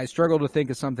struggle to think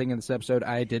of something in this episode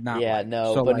I did not. Yeah, like.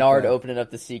 no. So, Bernard opening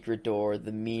up the secret door,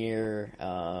 the mirror.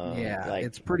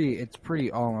 It's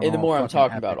pretty all. And the more I'm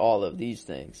talking epic. about all of these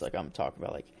things, like I'm talking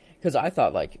about because I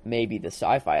thought maybe the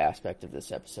sci-fi aspect of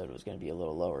this episode was going to be a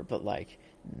little lower, but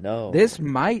no, this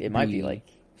might be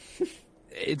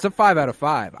it's a 5 out of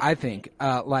 5. I think.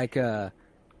 The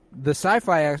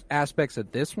sci-fi aspects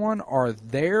of this one are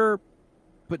there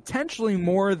potentially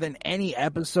more than any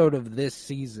episode of this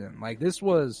season. Like this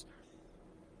was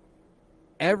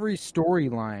every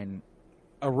storyline,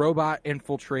 a robot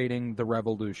infiltrating the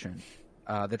revolution,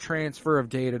 the transfer of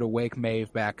Data to wake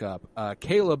Maeve back up,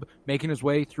 Caleb making his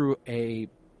way through a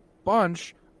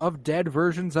bunch of dead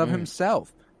versions of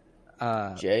himself,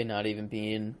 Jay not even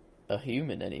being a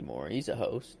human anymore. He's a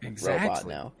host. Robot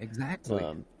now. Exactly.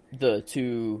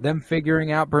 Them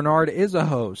figuring out Bernard is a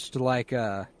host.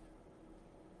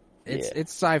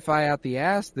 It's sci-fi out the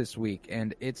ass this week,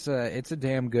 and it's a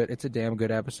damn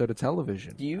good episode of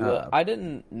television. I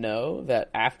didn't know that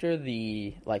after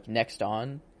the next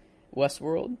on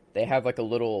Westworld, they have a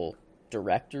little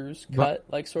director's cut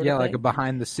sort of thing. Yeah, like a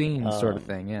behind the scenes sort of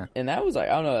thing. Yeah, and that was I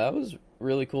don't know, that was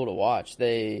really cool to watch.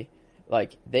 They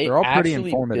all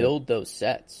actually build those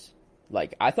sets.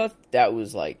 I thought that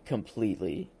was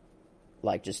completely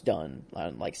just done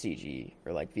on CG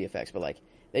or VFX, but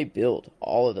they build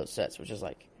all of those sets, which is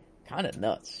kind of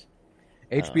nuts.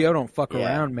 HBO don't fuck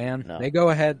around, man. No. They go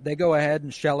ahead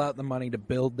and shell out the money to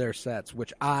build their sets,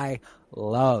 which I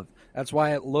love. That's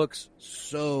why it looks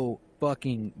so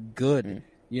fucking good.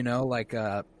 You know,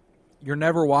 you're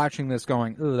never watching this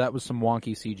going, "Ooh, that was some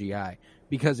wonky CGI,"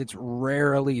 because it's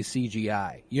rarely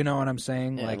CGI. You know what I'm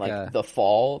saying? And the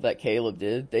fall that Caleb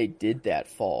did, they did that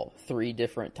fall 3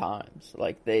 different times.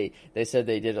 They said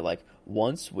they did it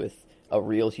once with a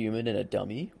real human and a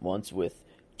dummy, once with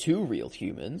 2 real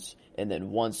humans, and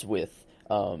then once with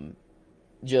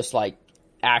just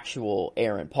actual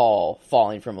Aaron Paul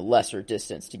falling from a lesser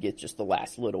distance to get just the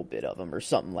last little bit of him or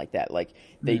something like that.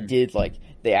 They did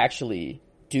they actually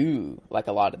do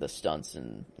a lot of the stunts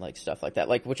and stuff like that,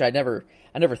 which I never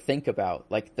think about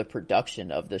the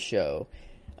production of the show,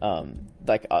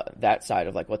 that side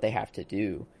of what they have to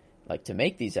do to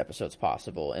make these episodes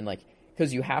possible, and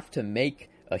because you have to make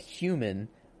a human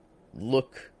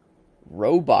look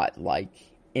robot-like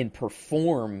and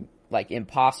perform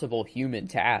impossible human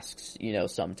tasks,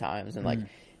 sometimes. And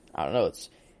I don't know, it's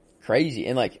crazy.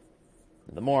 And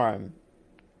the more I'm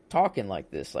talking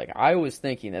this, I was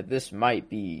thinking that this might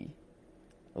be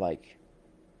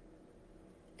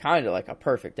kind of a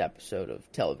perfect episode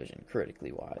of television,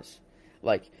 critically wise.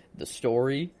 The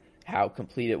story, how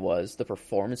complete it was, the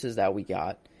performances that we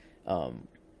got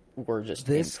were just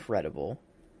incredible.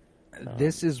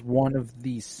 This is one of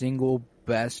the single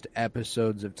best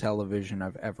episodes of television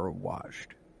I've ever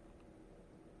watched.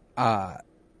 I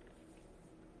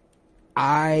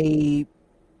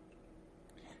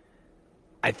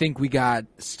think we got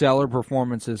stellar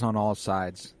performances on all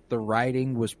sides. The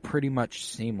writing was pretty much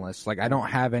seamless. I don't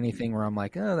have anything where I'm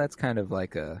oh, that's kind of I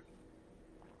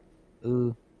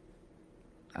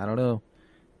don't know.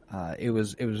 It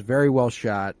was very well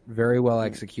shot, very well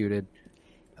executed.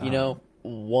 You know,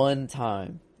 one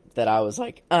time that I was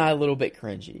like, a little bit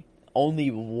cringy.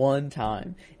 Only one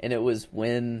time. And it was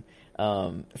when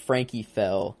Frankie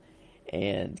fell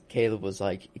and Caleb was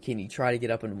like, can you try to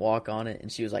get up and walk on it?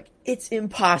 And she was like, it's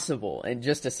impossible. And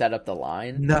just to set up the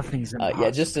line. Nothing's impossible.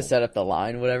 Yeah, just to set up the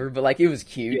line, whatever. But like, it was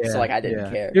cute, so like I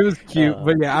didn't care. It was cute,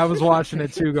 but yeah, I was watching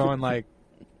it too, going like,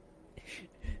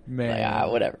 man,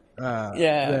 like, whatever. I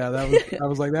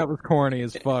was like, that was corny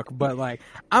as fuck. But like,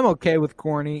 I'm okay with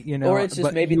corny, you know. Or it's just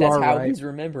but maybe you that's are how right. he's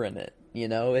remembering it. You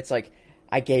know, it's like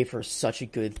I gave her such a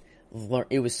good.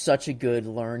 It was such a good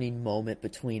learning moment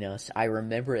between us. I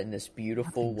remember it in this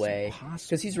beautiful way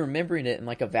because he's remembering it in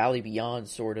like a Valley Beyond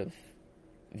sort of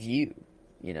view.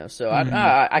 You know, so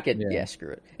I could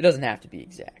screw it. It doesn't have to be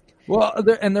exact. Well,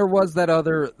 there was that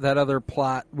other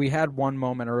plot. We had one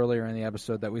moment earlier in the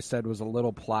episode that we said was a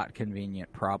little plot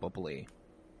convenient, probably.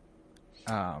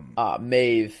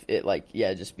 Maeve,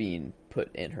 just being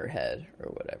put in her head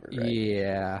or whatever. Right?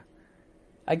 Yeah.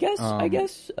 I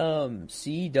guess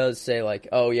C does say like,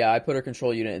 oh yeah, I put her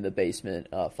control unit in the basement.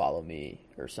 Follow me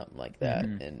or something like that,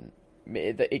 and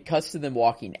it cuts to them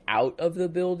walking out of the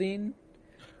building.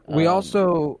 We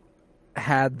also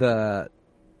had the.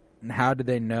 How did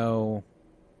they know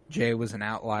Jay was an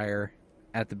outlier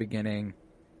at the beginning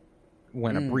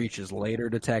when a breach is later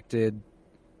detected?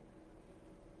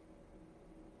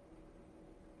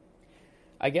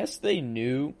 I guess they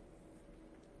knew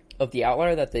of the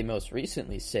outlier that they most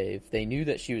recently saved. They knew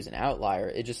that she was an outlier.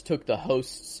 It just took the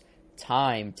hosts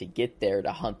time to get there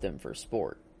to hunt them for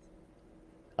sport.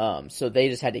 So they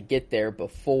just had to get there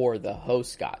before the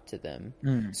hosts got to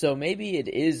them. So maybe it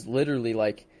is literally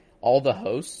like all the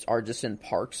hosts are just in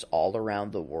parks all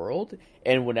around the world,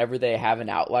 and whenever they have an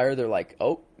outlier, they're like,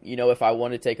 oh, you know, if I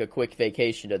want to take a quick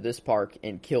vacation to this park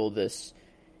and kill this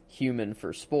human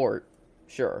for sport,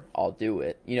 sure, I'll do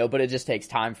it. You know, but it just takes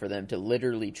time for them to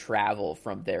literally travel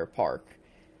from their park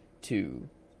to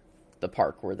the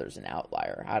park where there's an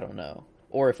outlier. I don't know.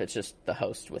 Or if it's just the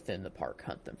host within the park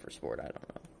hunt them for sport. I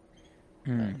don't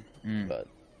know. But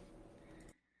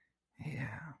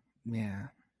yeah.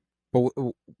 But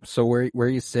so where are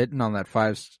you sitting on that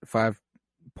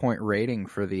 5-point rating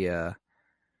for the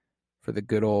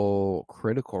good old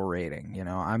critical rating? You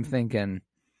know, I'm thinking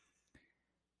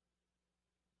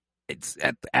it's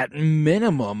at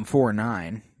minimum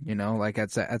 4.9. You know, like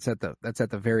that's at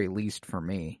the very least for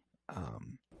me.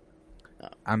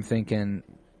 I'm thinking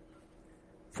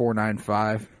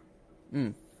 4.95.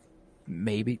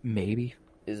 Maybe.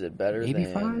 Is it better maybe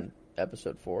than 5?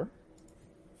 episode 4?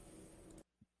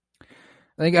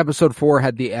 I think episode 4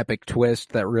 had the epic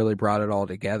twist that really brought it all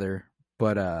together.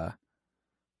 But I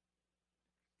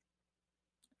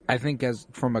think as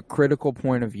from a critical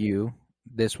point of view,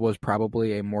 this was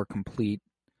probably a more complete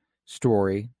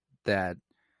story that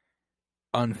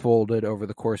unfolded over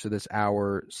the course of this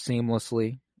hour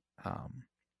seamlessly.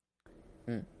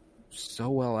 So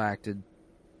well acted.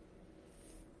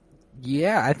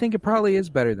 Yeah, I think it probably is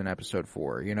better than episode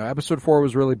 4. You know, episode 4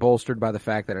 was really bolstered by the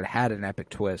fact that it had an epic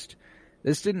twist.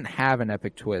 This didn't have an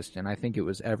epic twist, and I think it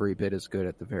was every bit as good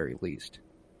at the very least.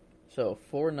 So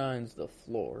 4.9's the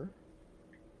floor.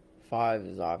 5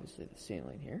 is obviously the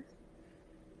ceiling here.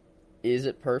 Is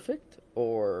it perfect,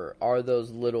 or are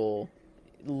those little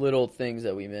things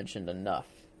that we mentioned enough?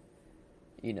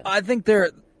 You know, I think they're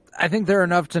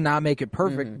enough to not make it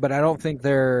perfect, but I don't think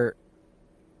they're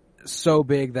so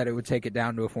big that it would take it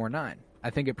down to a 4.9.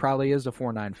 I think it probably is a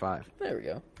 4.95. There we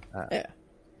go. Yeah.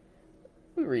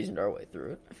 We reasoned our way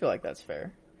through it. I feel like that's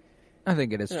fair. I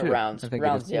think it is too. Rounds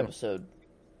the episode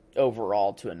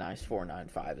overall to a nice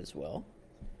 4.95 as well.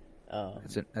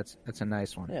 That's a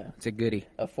nice one. Yeah. It's a goodie.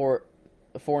 A 4.9,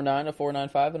 a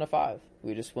 4.95, and a 5.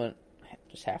 We just went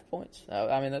just half points.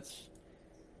 I mean,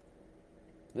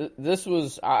 this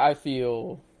was, I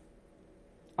feel,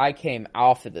 I came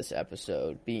off of this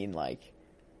episode being like,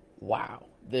 wow,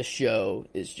 this show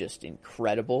is just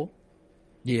incredible.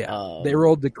 Yeah, they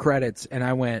rolled the credits, and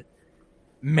I went,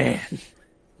 man,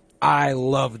 I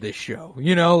love this show.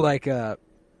 You know, like,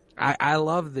 I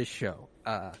love this show.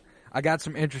 I got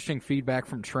some interesting feedback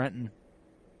from Trenton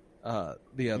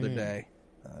the other day.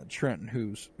 Trenton,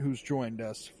 who's joined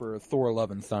us for Thor: Love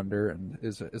and Thunder, and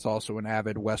is also an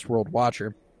avid Westworld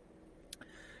watcher.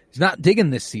 He's not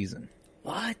digging this season.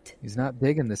 What? He's not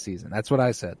digging this season. That's what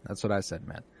I said.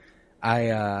 Man.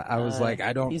 I was like,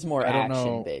 I don't. He's more I don't action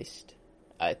know. based,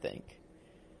 I think.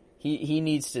 He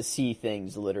needs to see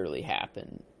things literally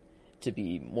happen to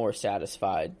be more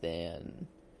satisfied than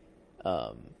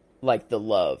like the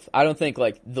love. I don't think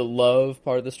like the love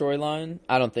part of the storyline.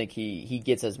 I don't think he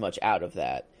gets as much out of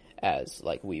that as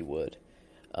like we would.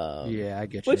 Yeah, I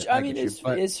get you. Which I mean get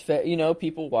you, is fair. You know,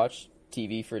 people watch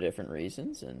TV for different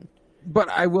reasons, and but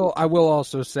I will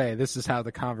also say this is how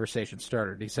the conversation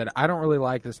started. He said, "I don't really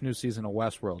like this new season of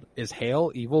Westworld. Is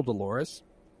Hale evil Dolores?"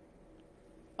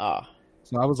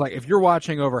 So I was like, if you're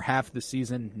watching over half the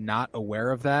season not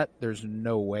aware of that, there's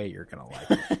no way you're gonna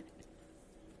like it.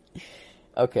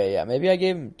 Okay, yeah, maybe I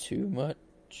gave him too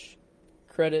much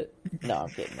credit. No, I'm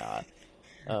kidding. Nah.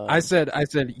 I said,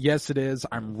 yes, it is.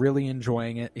 I'm really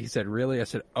enjoying it. He said, really? I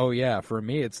said, oh yeah. For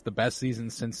me, it's the best season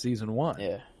since season 1.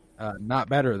 Yeah. Not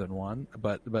better than 1,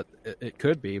 but it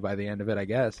could be by the end of it, I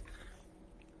guess.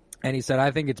 And he said,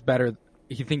 I think it's better.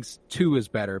 He thinks 2 is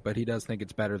better, but he does think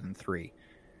it's better than 3.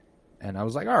 And I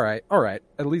was like, all right.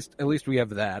 At least we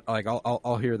have that. Like,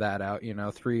 I'll hear that out. You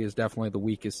know, 3 is definitely the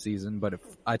weakest season, but if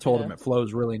I told him it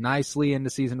flows really nicely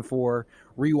into season 4,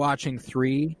 rewatching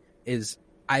 3 is,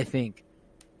 I think,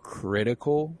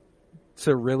 critical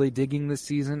to really digging this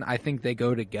season. I think they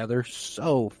go together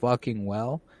so fucking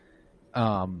well.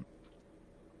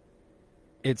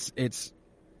 It's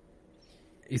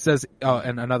he says, oh,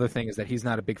 and another thing is that he's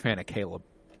not a big fan of Caleb.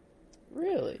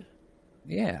 Really?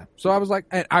 Yeah. So I was like,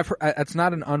 it's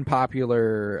not an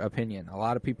unpopular opinion. A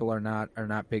lot of people are not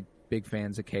big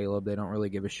fans of Caleb. They don't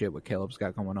really give a shit what Caleb's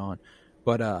got going on.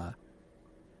 But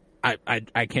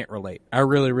I can't relate. I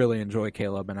really, really enjoy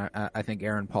Caleb, and I think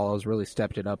Aaron Paul has really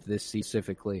stepped it up this season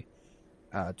specifically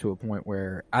to a point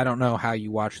where I don't know how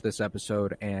you watch this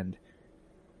episode and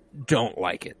don't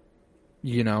like it.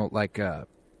 You know, like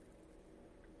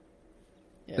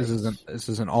this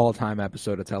is an all-time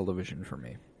episode of television for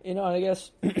me. You know, I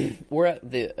guess we're at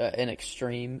an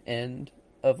extreme end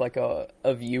of like a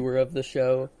viewer of the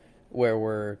show where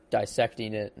we're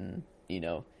dissecting it and, you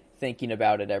know, thinking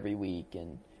about it every week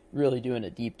and really doing a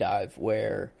deep dive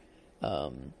where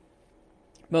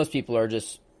most people are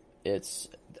just, it's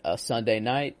a Sunday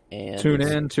night and tune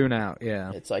in, tune out.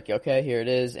 Yeah. It's like, okay, here it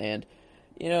is. And,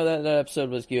 you know, that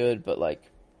episode was good, but like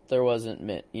there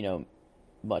wasn't, you know,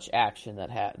 much action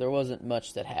there wasn't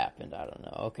much that happened. I don't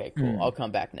know. Okay, cool. I'll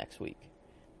come back next week.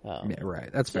 Yeah,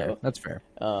 right. That's fair. That's fair.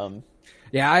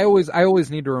 Yeah, I always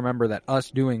need to remember that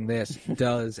us doing this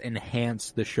does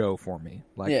enhance the show for me.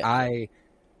 Like I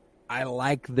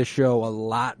like the show a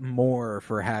lot more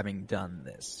for having done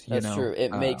this. That's true.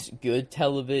 It makes good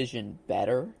television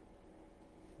better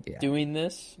doing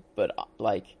this, but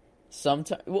like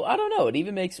sometimes, well, I don't know. It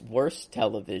even makes worse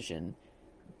television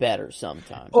better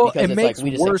sometimes because it's like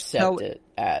we just accept it.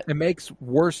 It makes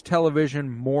worse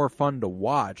television more fun to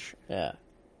watch. Yeah.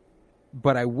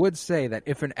 But I would say that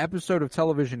if an episode of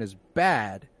television is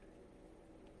bad,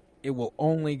 it will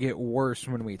only get worse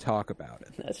when we talk about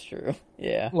it. That's true.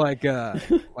 Yeah. Like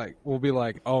we'll be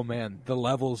like, oh man, the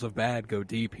levels of bad go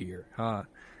deep here, huh?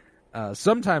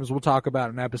 Sometimes we'll talk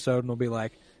about an episode and we'll be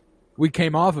like, we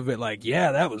came off of it like,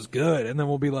 yeah, that was good. And then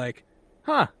we'll be like,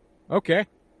 huh, okay.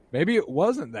 Maybe it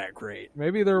wasn't that great.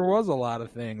 Maybe there was a lot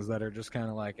of things that are just kind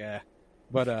of like, eh.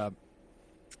 But,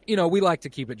 you know, we like to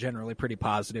keep it generally pretty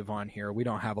positive on here. We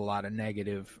don't have a lot of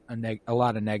negative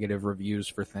reviews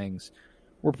for things.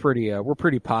 We're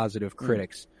pretty positive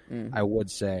critics, I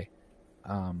would say.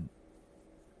 But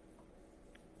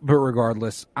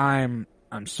regardless, I'm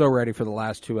so ready for the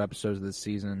last 2 episodes of this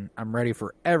season. I'm ready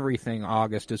for everything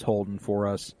August is holding for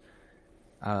us.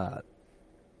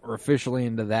 We're officially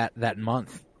into that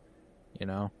month. You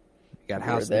know, we got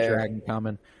House of the Dragon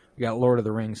coming. We got Lord of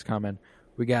the Rings coming.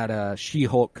 We got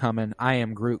She-Hulk coming. I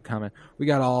Am Groot coming. We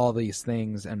got all these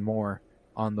things and more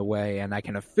on the way. And I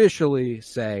can officially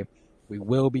say we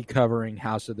will be covering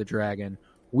House of the Dragon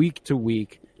week to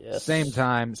week. Yes. Same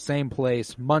time, same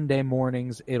place. Monday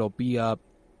mornings, it'll be up.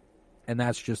 And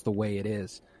that's just the way it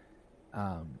is.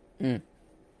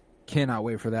 Cannot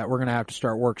wait for that. We're going to have to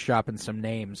start workshopping some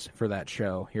names for that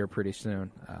show here pretty soon.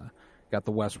 Got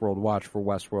the Westworld watch for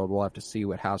Westworld. We'll have to see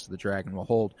what House of the Dragon will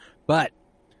hold. But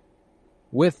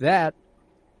with that,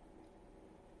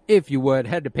 if you would,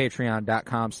 head to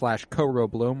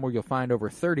patreon.com/CoroBloom, where you'll find over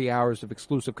 30 hours of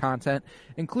exclusive content,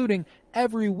 including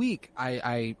every week.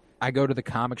 I go to the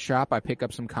comic shop, I pick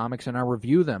up some comics, and I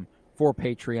review them for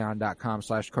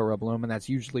patreon.com/CoroBloom, and that's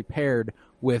usually paired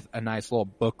with a nice little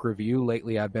book review.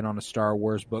 Lately, I've been on a Star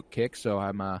Wars book kick, so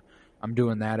I'm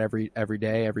doing that every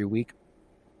day, every week.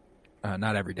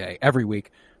 Not every day, every week.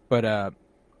 But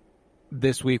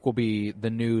this week will be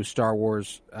the new Star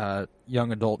Wars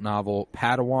young adult novel,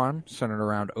 Padawan, centered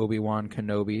around Obi-Wan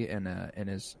Kenobi in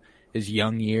his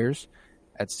young years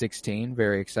at 16.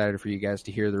 Very excited for you guys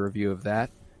to hear the review of that.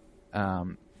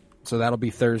 So that'll be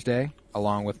Thursday,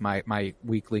 along with my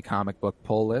weekly comic book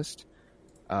pull list.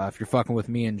 If you're fucking with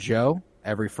me and Joe,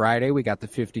 every Friday we got the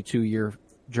 52-year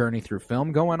journey through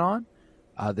film going on.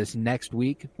 This next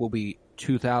week will be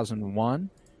 2001,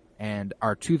 and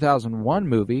our 2001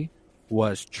 movie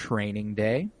was Training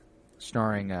Day,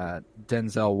 starring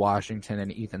Denzel Washington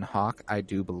and Ethan Hawke, I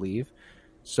do believe.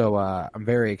 So I'm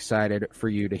very excited for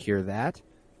you to hear that.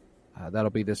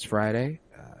 That'll be this Friday.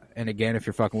 And again, if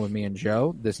you're fucking with me and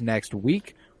Joe, this next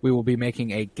week we will be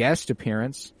making a guest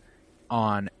appearance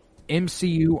on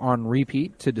MCU on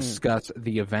Repeat to discuss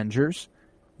The Avengers.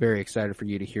 Very excited for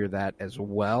you to hear that as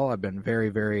well. I've been very,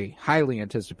 very highly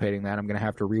anticipating that. I'm going to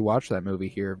have to rewatch that movie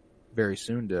here very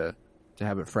soon to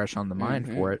have it fresh on the mind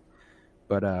for it.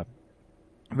 But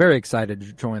very excited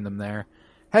to join them there.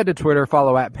 Head to Twitter,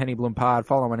 follow at Penny Bloom Pod,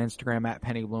 follow on Instagram at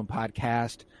Penny Bloom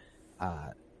Podcast.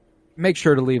 Make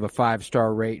sure to leave a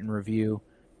 5-star rate and review.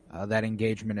 That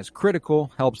engagement is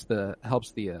critical. Helps the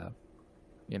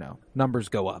numbers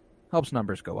go up. Helps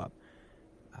numbers go up.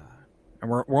 And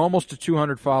we're almost to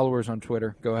 200 followers on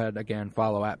Twitter. Go ahead again,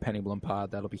 follow at Penny Bloom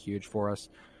Pod. That'll be huge for us.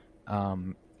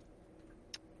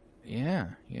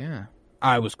 Yeah.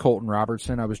 I was Colton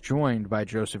Robertson. I was joined by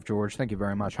Joseph George. Thank you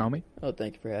very much, homie. Oh,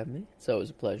 thank you for having me. It's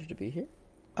always a pleasure to be here.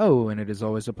 Oh, and it is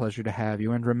always a pleasure to have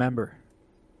you. And remember,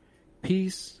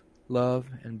 peace, love,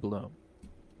 and bloom.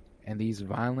 And these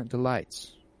violent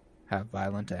delights have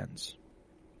violent ends.